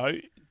let you go.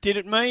 Did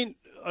it mean...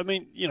 I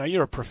mean,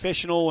 you're a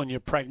professional and you're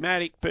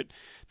pragmatic, but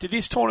did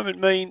this tournament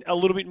mean a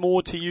little bit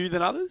more to you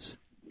than others?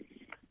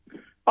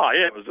 Oh,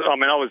 yeah. It was, I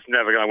was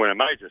never going to win a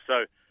major,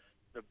 so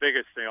the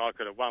biggest thing I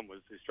could have won was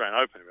the Australian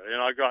Open, really.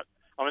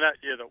 And that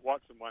year that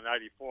Watson won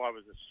 84, I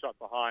was a shot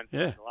behind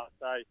the last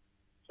day,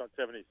 shot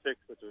 76,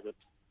 which was a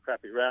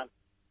crappy round.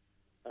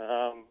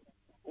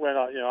 When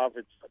I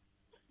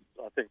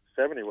think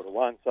 70 would have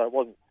won, so it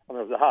wasn't, it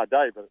was a hard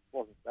day, but it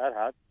wasn't that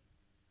hard.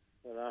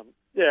 But,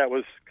 it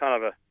was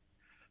kind of a...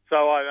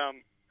 So I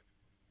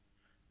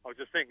was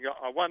just thinking,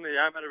 I won the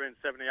amateur in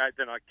 78,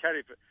 then I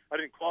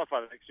didn't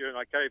qualify the next year, and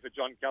I caddied for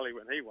John Kelly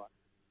when he won.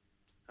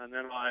 And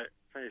then I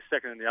finished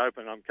second in the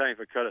Open, and I'm caddying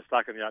for Curtis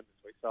Luck in the Open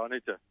this week, so I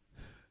need to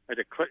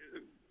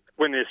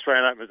win the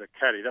Australian Open as a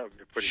caddy. That would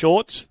be pretty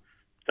Shorts?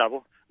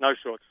 Double. No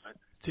shorts, mate.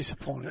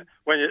 Disappointing.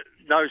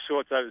 No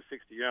shorts over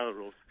 60, you know the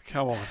rules.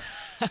 Come on.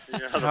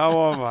 Come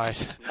on,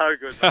 mate. No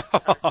good. No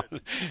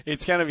good.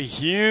 It's going to be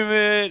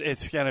humid.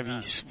 It's going to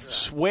be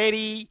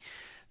sweaty.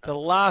 The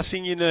last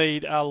thing you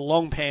need are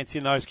long pants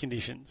in those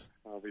conditions.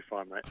 I'll be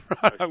fine, mate.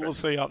 Right, we'll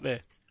see you up there.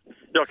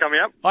 You're coming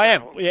up? I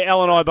am. Yeah,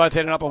 Al and I are both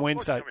heading up on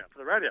Wednesday. Coming up for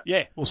the radio?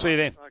 Yeah, we'll see you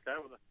then. Okay.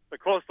 Well, the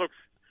course looks...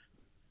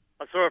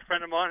 I saw a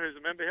friend of mine who's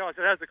a member here. I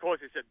said, how's the course?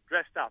 He said,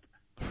 dressed up.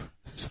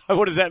 So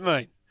what does that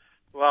mean?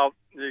 Well,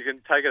 you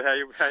can take it how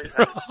you...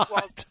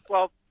 Right.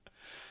 Well,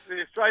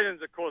 the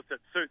Australians, of course, that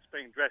suits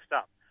being dressed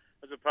up,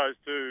 as opposed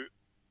to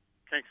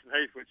Kingston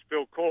Heath, which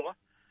Phil Corler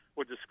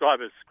would describe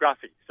as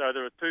scruffy. So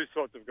there are two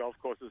sorts of golf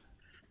courses.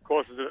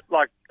 Courses that,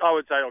 like I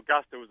would say,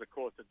 Augusta was a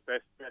course that's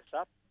best dressed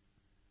up,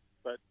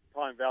 but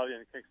Pine Valley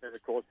and Kingston are the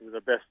courses that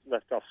are best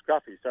left off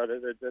scruffy. So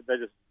they're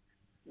just,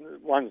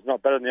 one's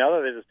not better than the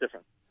other. They're just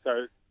different.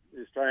 So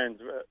the Australians,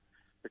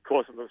 the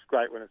course that looks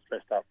great when it's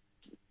dressed up.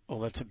 Oh,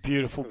 that's a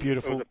beautiful,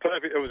 beautiful...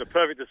 It was a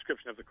perfect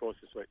description of the course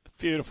this week.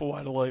 Beautiful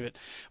way to leave it.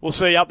 We'll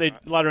see you up there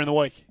later in the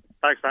week.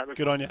 Thanks, mate.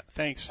 Good on you.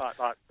 Thanks.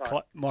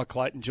 Bye. Mike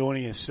Clayton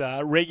joining us,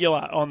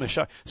 regular on the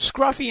show.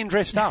 Scruffy and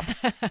dressed up.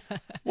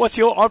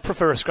 I'd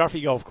prefer a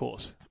scruffy golf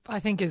course. I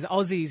think as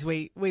Aussies,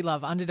 we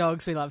love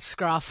underdogs, we love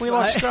scruff. We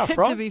love scruff,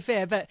 right? To be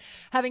fair. But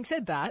having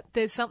said that,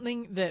 there's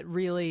something that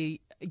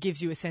really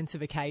gives you a sense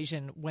of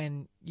occasion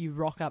when you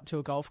rock up to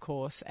a golf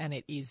course and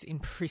it is in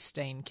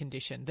pristine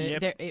condition.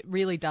 It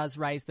really does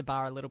raise the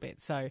bar a little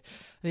bit. So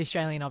the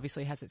Australian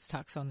obviously has its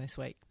tucks on this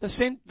week. The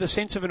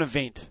sense of an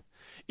event.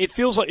 It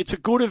feels like it's a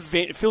good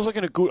event. It feels like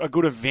a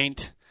good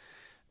event.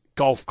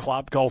 Golf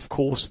club, golf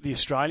course, the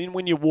Australian.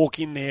 When you walk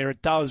in there,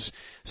 it does.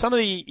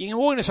 You can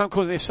walk into some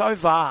courses, they're so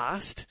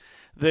vast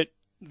that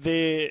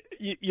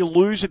you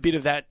lose a bit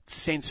of that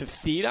sense of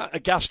theatre.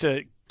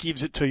 Augusta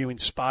gives it to you in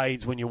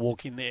spades when you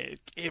walk in there.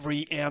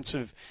 Every ounce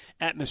of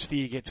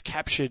atmosphere gets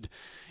captured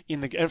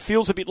and it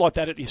feels a bit like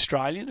that at the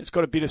Australian.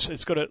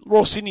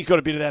 Royal Sydney's got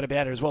a bit of that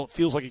about it as well. It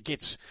feels like it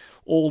gets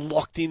all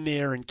locked in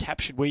there and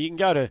captured, where you can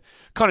go to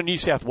kind of New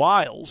South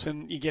Wales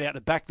and you get out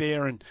the back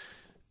there and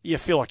you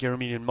feel like you're a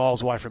million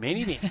miles away from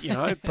anything,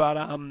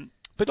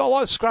 But I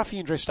like scruffy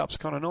and dressed up's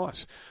kind of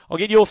nice. I'll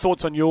get your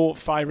thoughts on your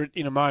favourite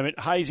in a moment.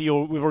 Hazy,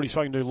 we've already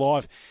spoken to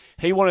live.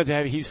 He wanted to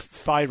have his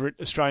favourite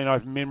Australian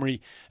Open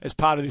memory as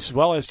part of this as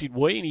well, as did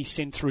we, and he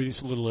sent through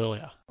this a little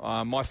earlier.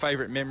 My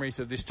favourite memories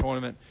of this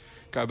tournament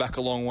go back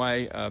a long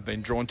way. I've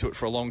been drawn to it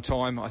for a long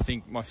time. I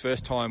think my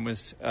first time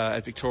was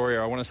at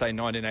Victoria, I want to say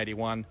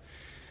 1981.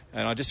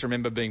 And I just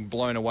remember being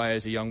blown away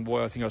as a young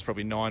boy. I think I was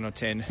probably 9 or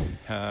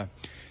 10.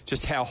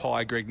 Just how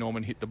high Greg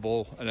Norman hit the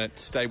ball, and it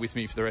stayed with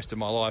me for the rest of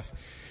my life.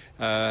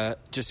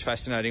 Just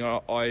fascinating.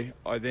 I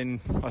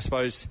then, I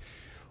suppose,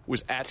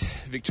 was at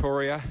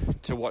Victoria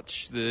to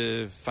watch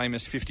the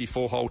famous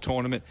 54-hole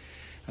tournament,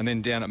 and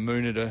then down at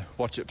Moona to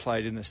watch it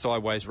played in the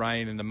sideways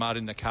rain and the mud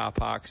in the car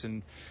parks,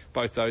 and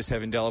both those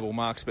have indelible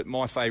marks. But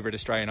my favourite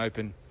Australian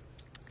Open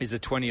is the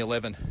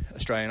 2011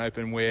 Australian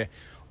Open, where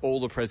all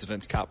the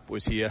President's Cup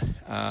was here.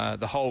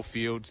 The whole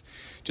field,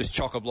 just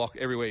chock-a-block.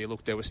 Everywhere you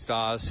looked, there were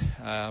stars.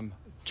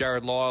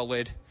 Jared Lyle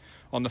led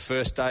on the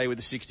first day with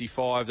the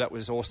 65. That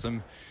was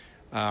awesome.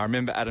 I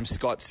remember Adam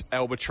Scott's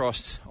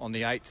Albatross on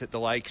the 8th at the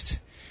Lakes.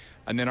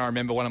 And then I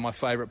remember one of my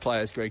favourite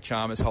players, Greg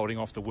Chalmers, holding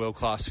off the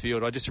world-class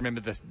field. I just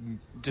remember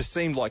just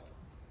seemed like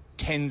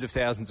tens of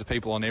thousands of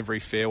people on every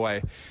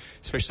fairway,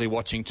 especially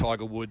watching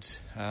Tiger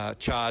Woods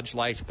charge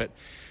late. But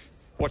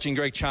watching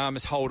Greg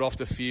Chalmers hold off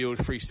the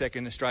field for his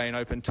second Australian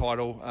Open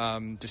title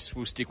just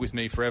will stick with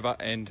me forever.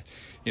 And,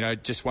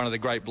 just one of the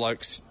great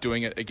blokes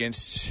doing it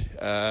against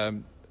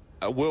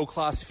a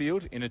world-class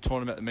field in a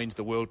tournament that means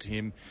the world to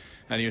him,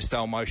 and he was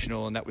so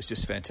emotional, and that was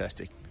just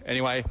fantastic.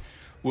 Anyway,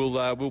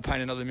 we'll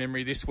paint another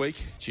memory this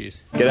week.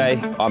 Cheers.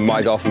 G'day, I'm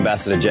My Golf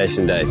Ambassador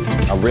Jason Day.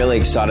 I'm really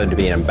excited to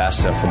be an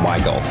ambassador for My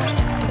Golf,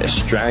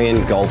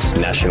 Australian Golf's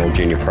national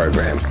junior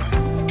program,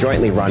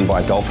 jointly run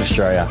by Golf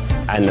Australia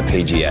and the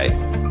PGA.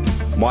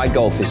 My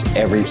Golf is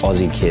every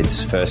Aussie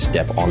kid's first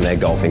step on their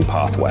golfing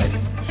pathway.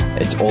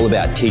 It's all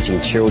about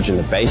teaching children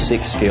the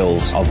basic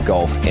skills of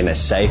golf in a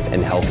safe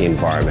and healthy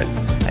environment,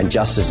 and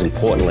just as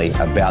importantly,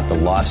 about the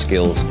life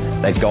skills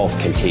that golf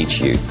can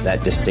teach you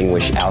that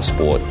distinguish our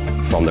sport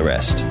from the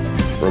rest.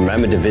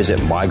 Remember to visit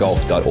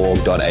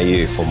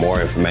mygolf.org.au for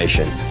more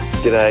information.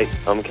 G'day,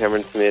 I'm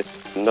Cameron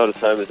Smith. I'm not at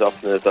home as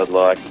often as I'd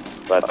like,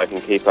 but I can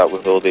keep up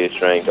with all the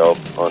Australian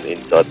golf on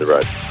Inside the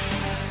Road.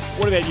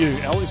 What about you,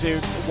 Al? Is there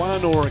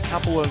one or a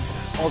couple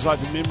of Oz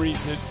Open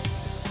memories that,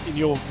 in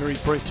your very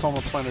brief time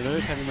on planet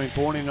Earth, having been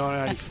born in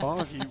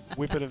 1985, you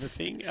whippet of a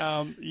thing,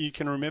 you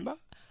can remember?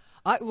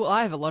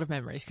 I have a lot of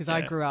memories because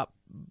I grew up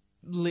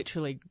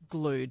literally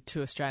glued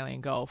to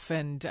Australian golf,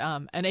 and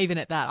even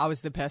at that, I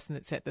was the person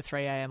that set the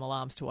 3 a.m.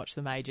 alarms to watch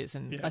the majors,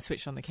 and I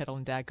switched on the kettle,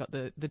 and Dad got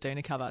the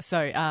Doona cover.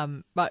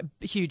 So, but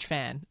huge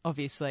fan,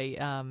 obviously,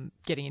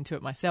 getting into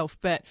it myself.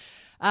 But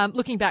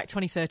looking back,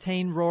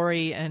 2013,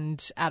 Rory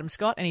and Adam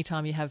Scott.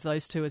 Anytime you have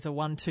those two as a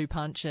 1-2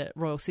 punch at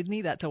Royal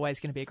Sydney, that's always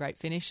going to be a great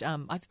finish.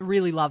 I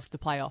really loved the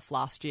playoff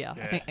last year.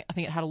 Yeah. I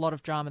think it had a lot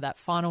of drama. That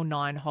final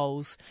 9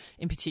 holes,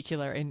 in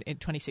particular, in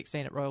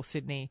 2016 at Royal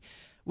Sydney.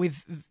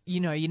 With, you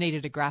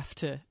needed a graph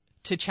to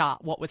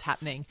chart what was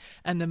happening,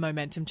 and the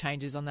momentum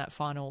changes on that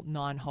final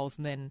 9 holes,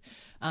 and then,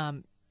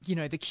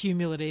 the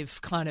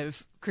cumulative kind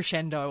of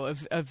crescendo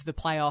of the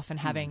playoff, and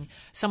having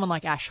someone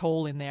like Ash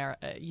Hall in there,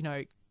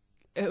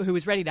 who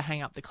was ready to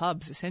hang up the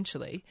clubs,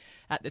 essentially,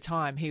 at the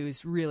time. He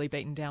was really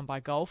beaten down by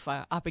golf,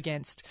 up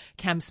against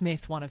Cam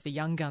Smith, one of the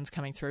young guns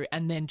coming through,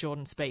 and then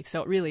Jordan Spieth.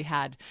 So it really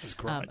had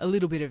a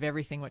little bit of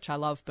everything, which I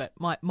love. But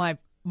my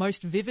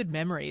most vivid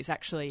memory is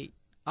actually,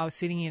 I was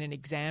sitting in an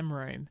exam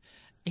room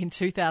in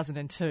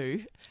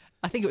 2002.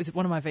 I think it was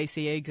one of my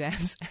VCE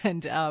exams,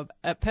 and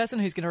a person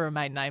who's going to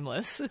remain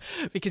nameless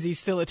because he's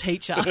still a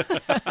teacher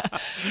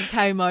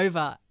came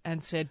over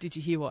and said, "Did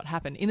you hear what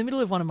happened?" In the middle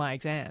of one of my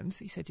exams,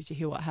 he said, "Did you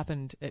hear what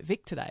happened at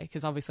Vic today?"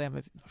 Because obviously I'm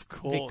a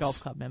Vic Golf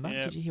Club member.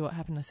 Yep. "Did you hear what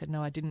happened?" I said,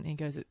 "No, I didn't." He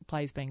goes, "The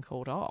play's been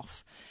called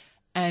off."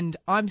 And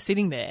I'm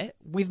sitting there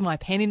with my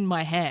pen in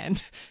my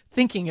hand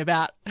thinking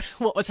about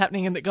what was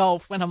happening in the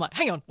golf when I'm like,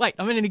 hang on, wait,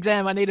 I'm in an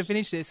exam, I need to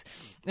finish this,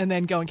 and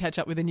then go and catch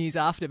up with the news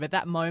after. But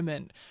that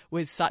moment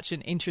was such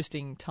an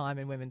interesting time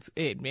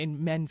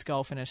in men's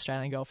golf and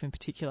Australian golf in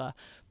particular.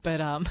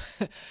 But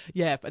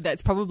but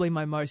that's probably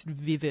my most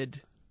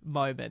vivid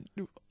moment,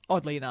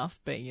 oddly enough,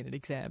 being in an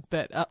exam.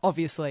 But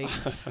obviously,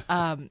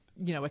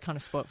 we're kind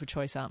of spoilt for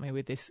choice, aren't we,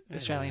 with this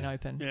Australian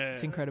Open? Yeah,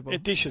 it's incredible.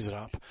 It dishes it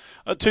up.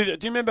 Do you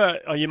remember,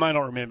 you may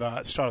not remember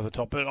straight off the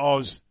top, but I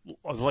was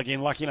lucky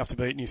enough to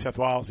beat New South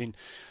Wales in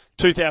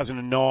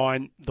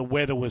 2009. The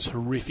weather was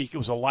horrific. It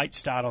was a late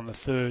start on the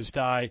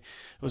Thursday.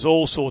 It was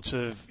all sorts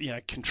of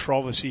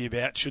controversy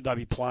about should they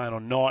be playing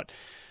or not.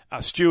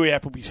 Stewie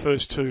Appleby's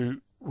first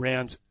 2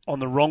 rounds on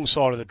the wrong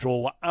side of the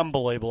draw were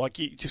unbelievable. Like,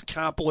 you just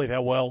can't believe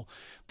how well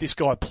this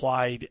guy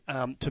played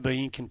to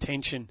be in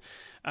contention,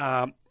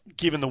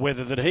 given the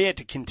weather that he had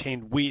to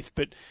contend with.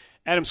 But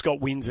Adam Scott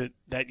wins it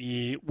that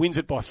year, wins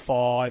it by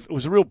 5. It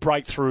was a real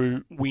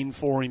breakthrough win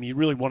for him. He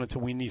really wanted to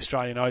win the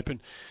Australian Open.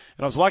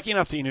 And I was lucky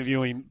enough to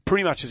interview him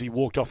pretty much as he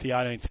walked off the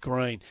 18th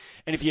green.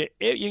 And if you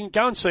can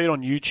go and see it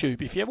on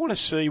YouTube, if you ever want to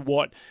see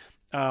what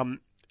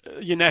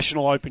your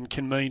National Open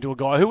can mean to a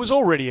guy who was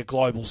already a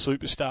global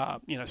superstar,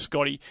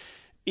 Scotty,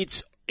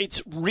 it's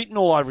written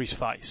all over his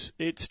face.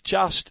 It's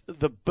just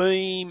the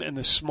beam and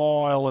the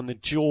smile and the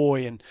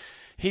joy, and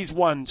he's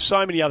won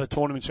so many other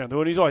tournaments around the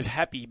world. He's always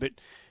happy, but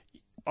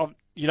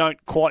you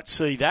don't quite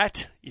see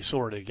that. You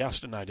saw it at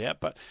Augusta, no doubt,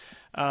 but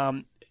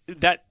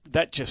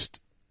that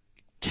just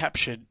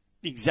captured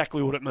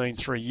exactly what it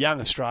means for a young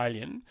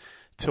Australian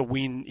to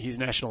win his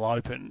National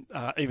Open,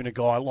 even a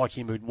guy like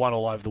him who'd won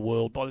all over the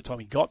world by the time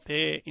he got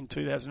there in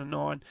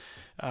 2009.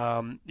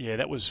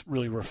 That was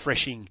really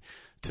refreshing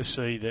to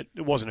see that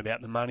it wasn't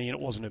about the money, and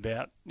it wasn't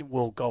about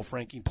world golf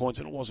ranking points,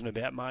 and it wasn't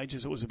about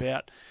majors. It was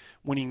about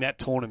winning that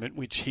tournament,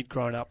 which he'd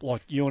grown up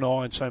like you and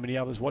I and so many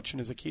others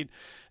watching as a kid.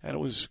 And it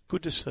was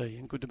good to see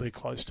and good to be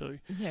close to.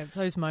 Yeah,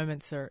 those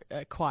moments are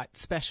quite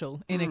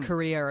special in a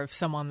career of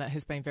someone that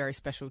has been very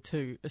special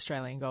to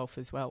Australian golf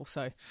as well.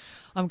 So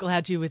I'm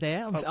glad you were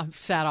there. I'm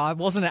sad I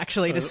wasn't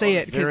actually to see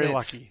it,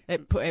 because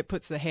it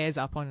puts the hairs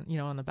up on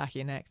on the back of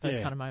your neck, those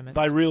kind of moments.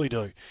 They really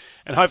do.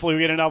 And hopefully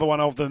we'll get another one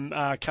of them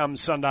come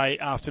Sunday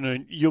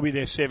afternoon. You'll be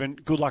there 7.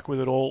 Good luck with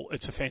it all.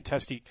 It's a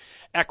fantastic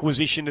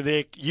acquisition to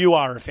there. You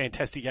are a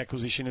fantastic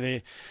acquisition to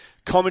there.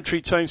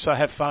 Commentary team, so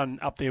have fun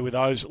up there with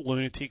those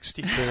lunatics.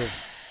 Stick to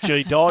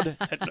G. Dodd.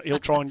 He'll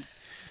try and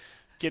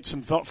get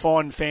some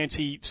fine,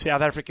 fancy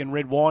South African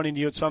red wine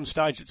into you at some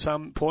stage at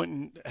some point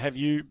and have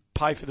you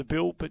pay for the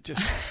bill, but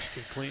just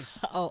steer clear.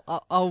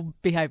 I'll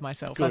behave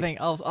myself. Good. I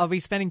think I'll be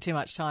spending too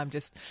much time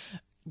just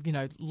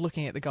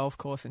looking at the golf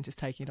course and just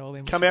taking it all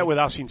in. Come out with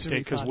us instead,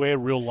 because we're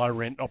real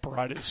low-rent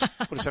operators.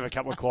 We'll just have a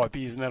couple of quiet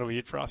beers and that'll be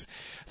it for us.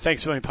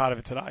 Thanks for being part of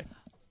it today.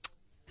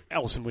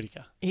 Alison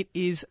Whittaker. It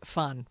is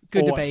fun.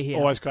 Good to be here.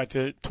 Always great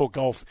to talk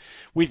golf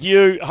with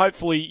you.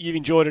 Hopefully you've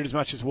enjoyed it as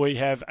much as we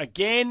have.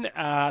 Again,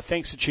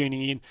 thanks for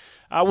tuning in.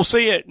 We'll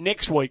see you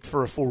next week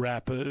for a full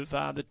wrap of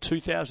the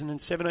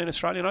 2017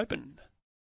 Australian Open.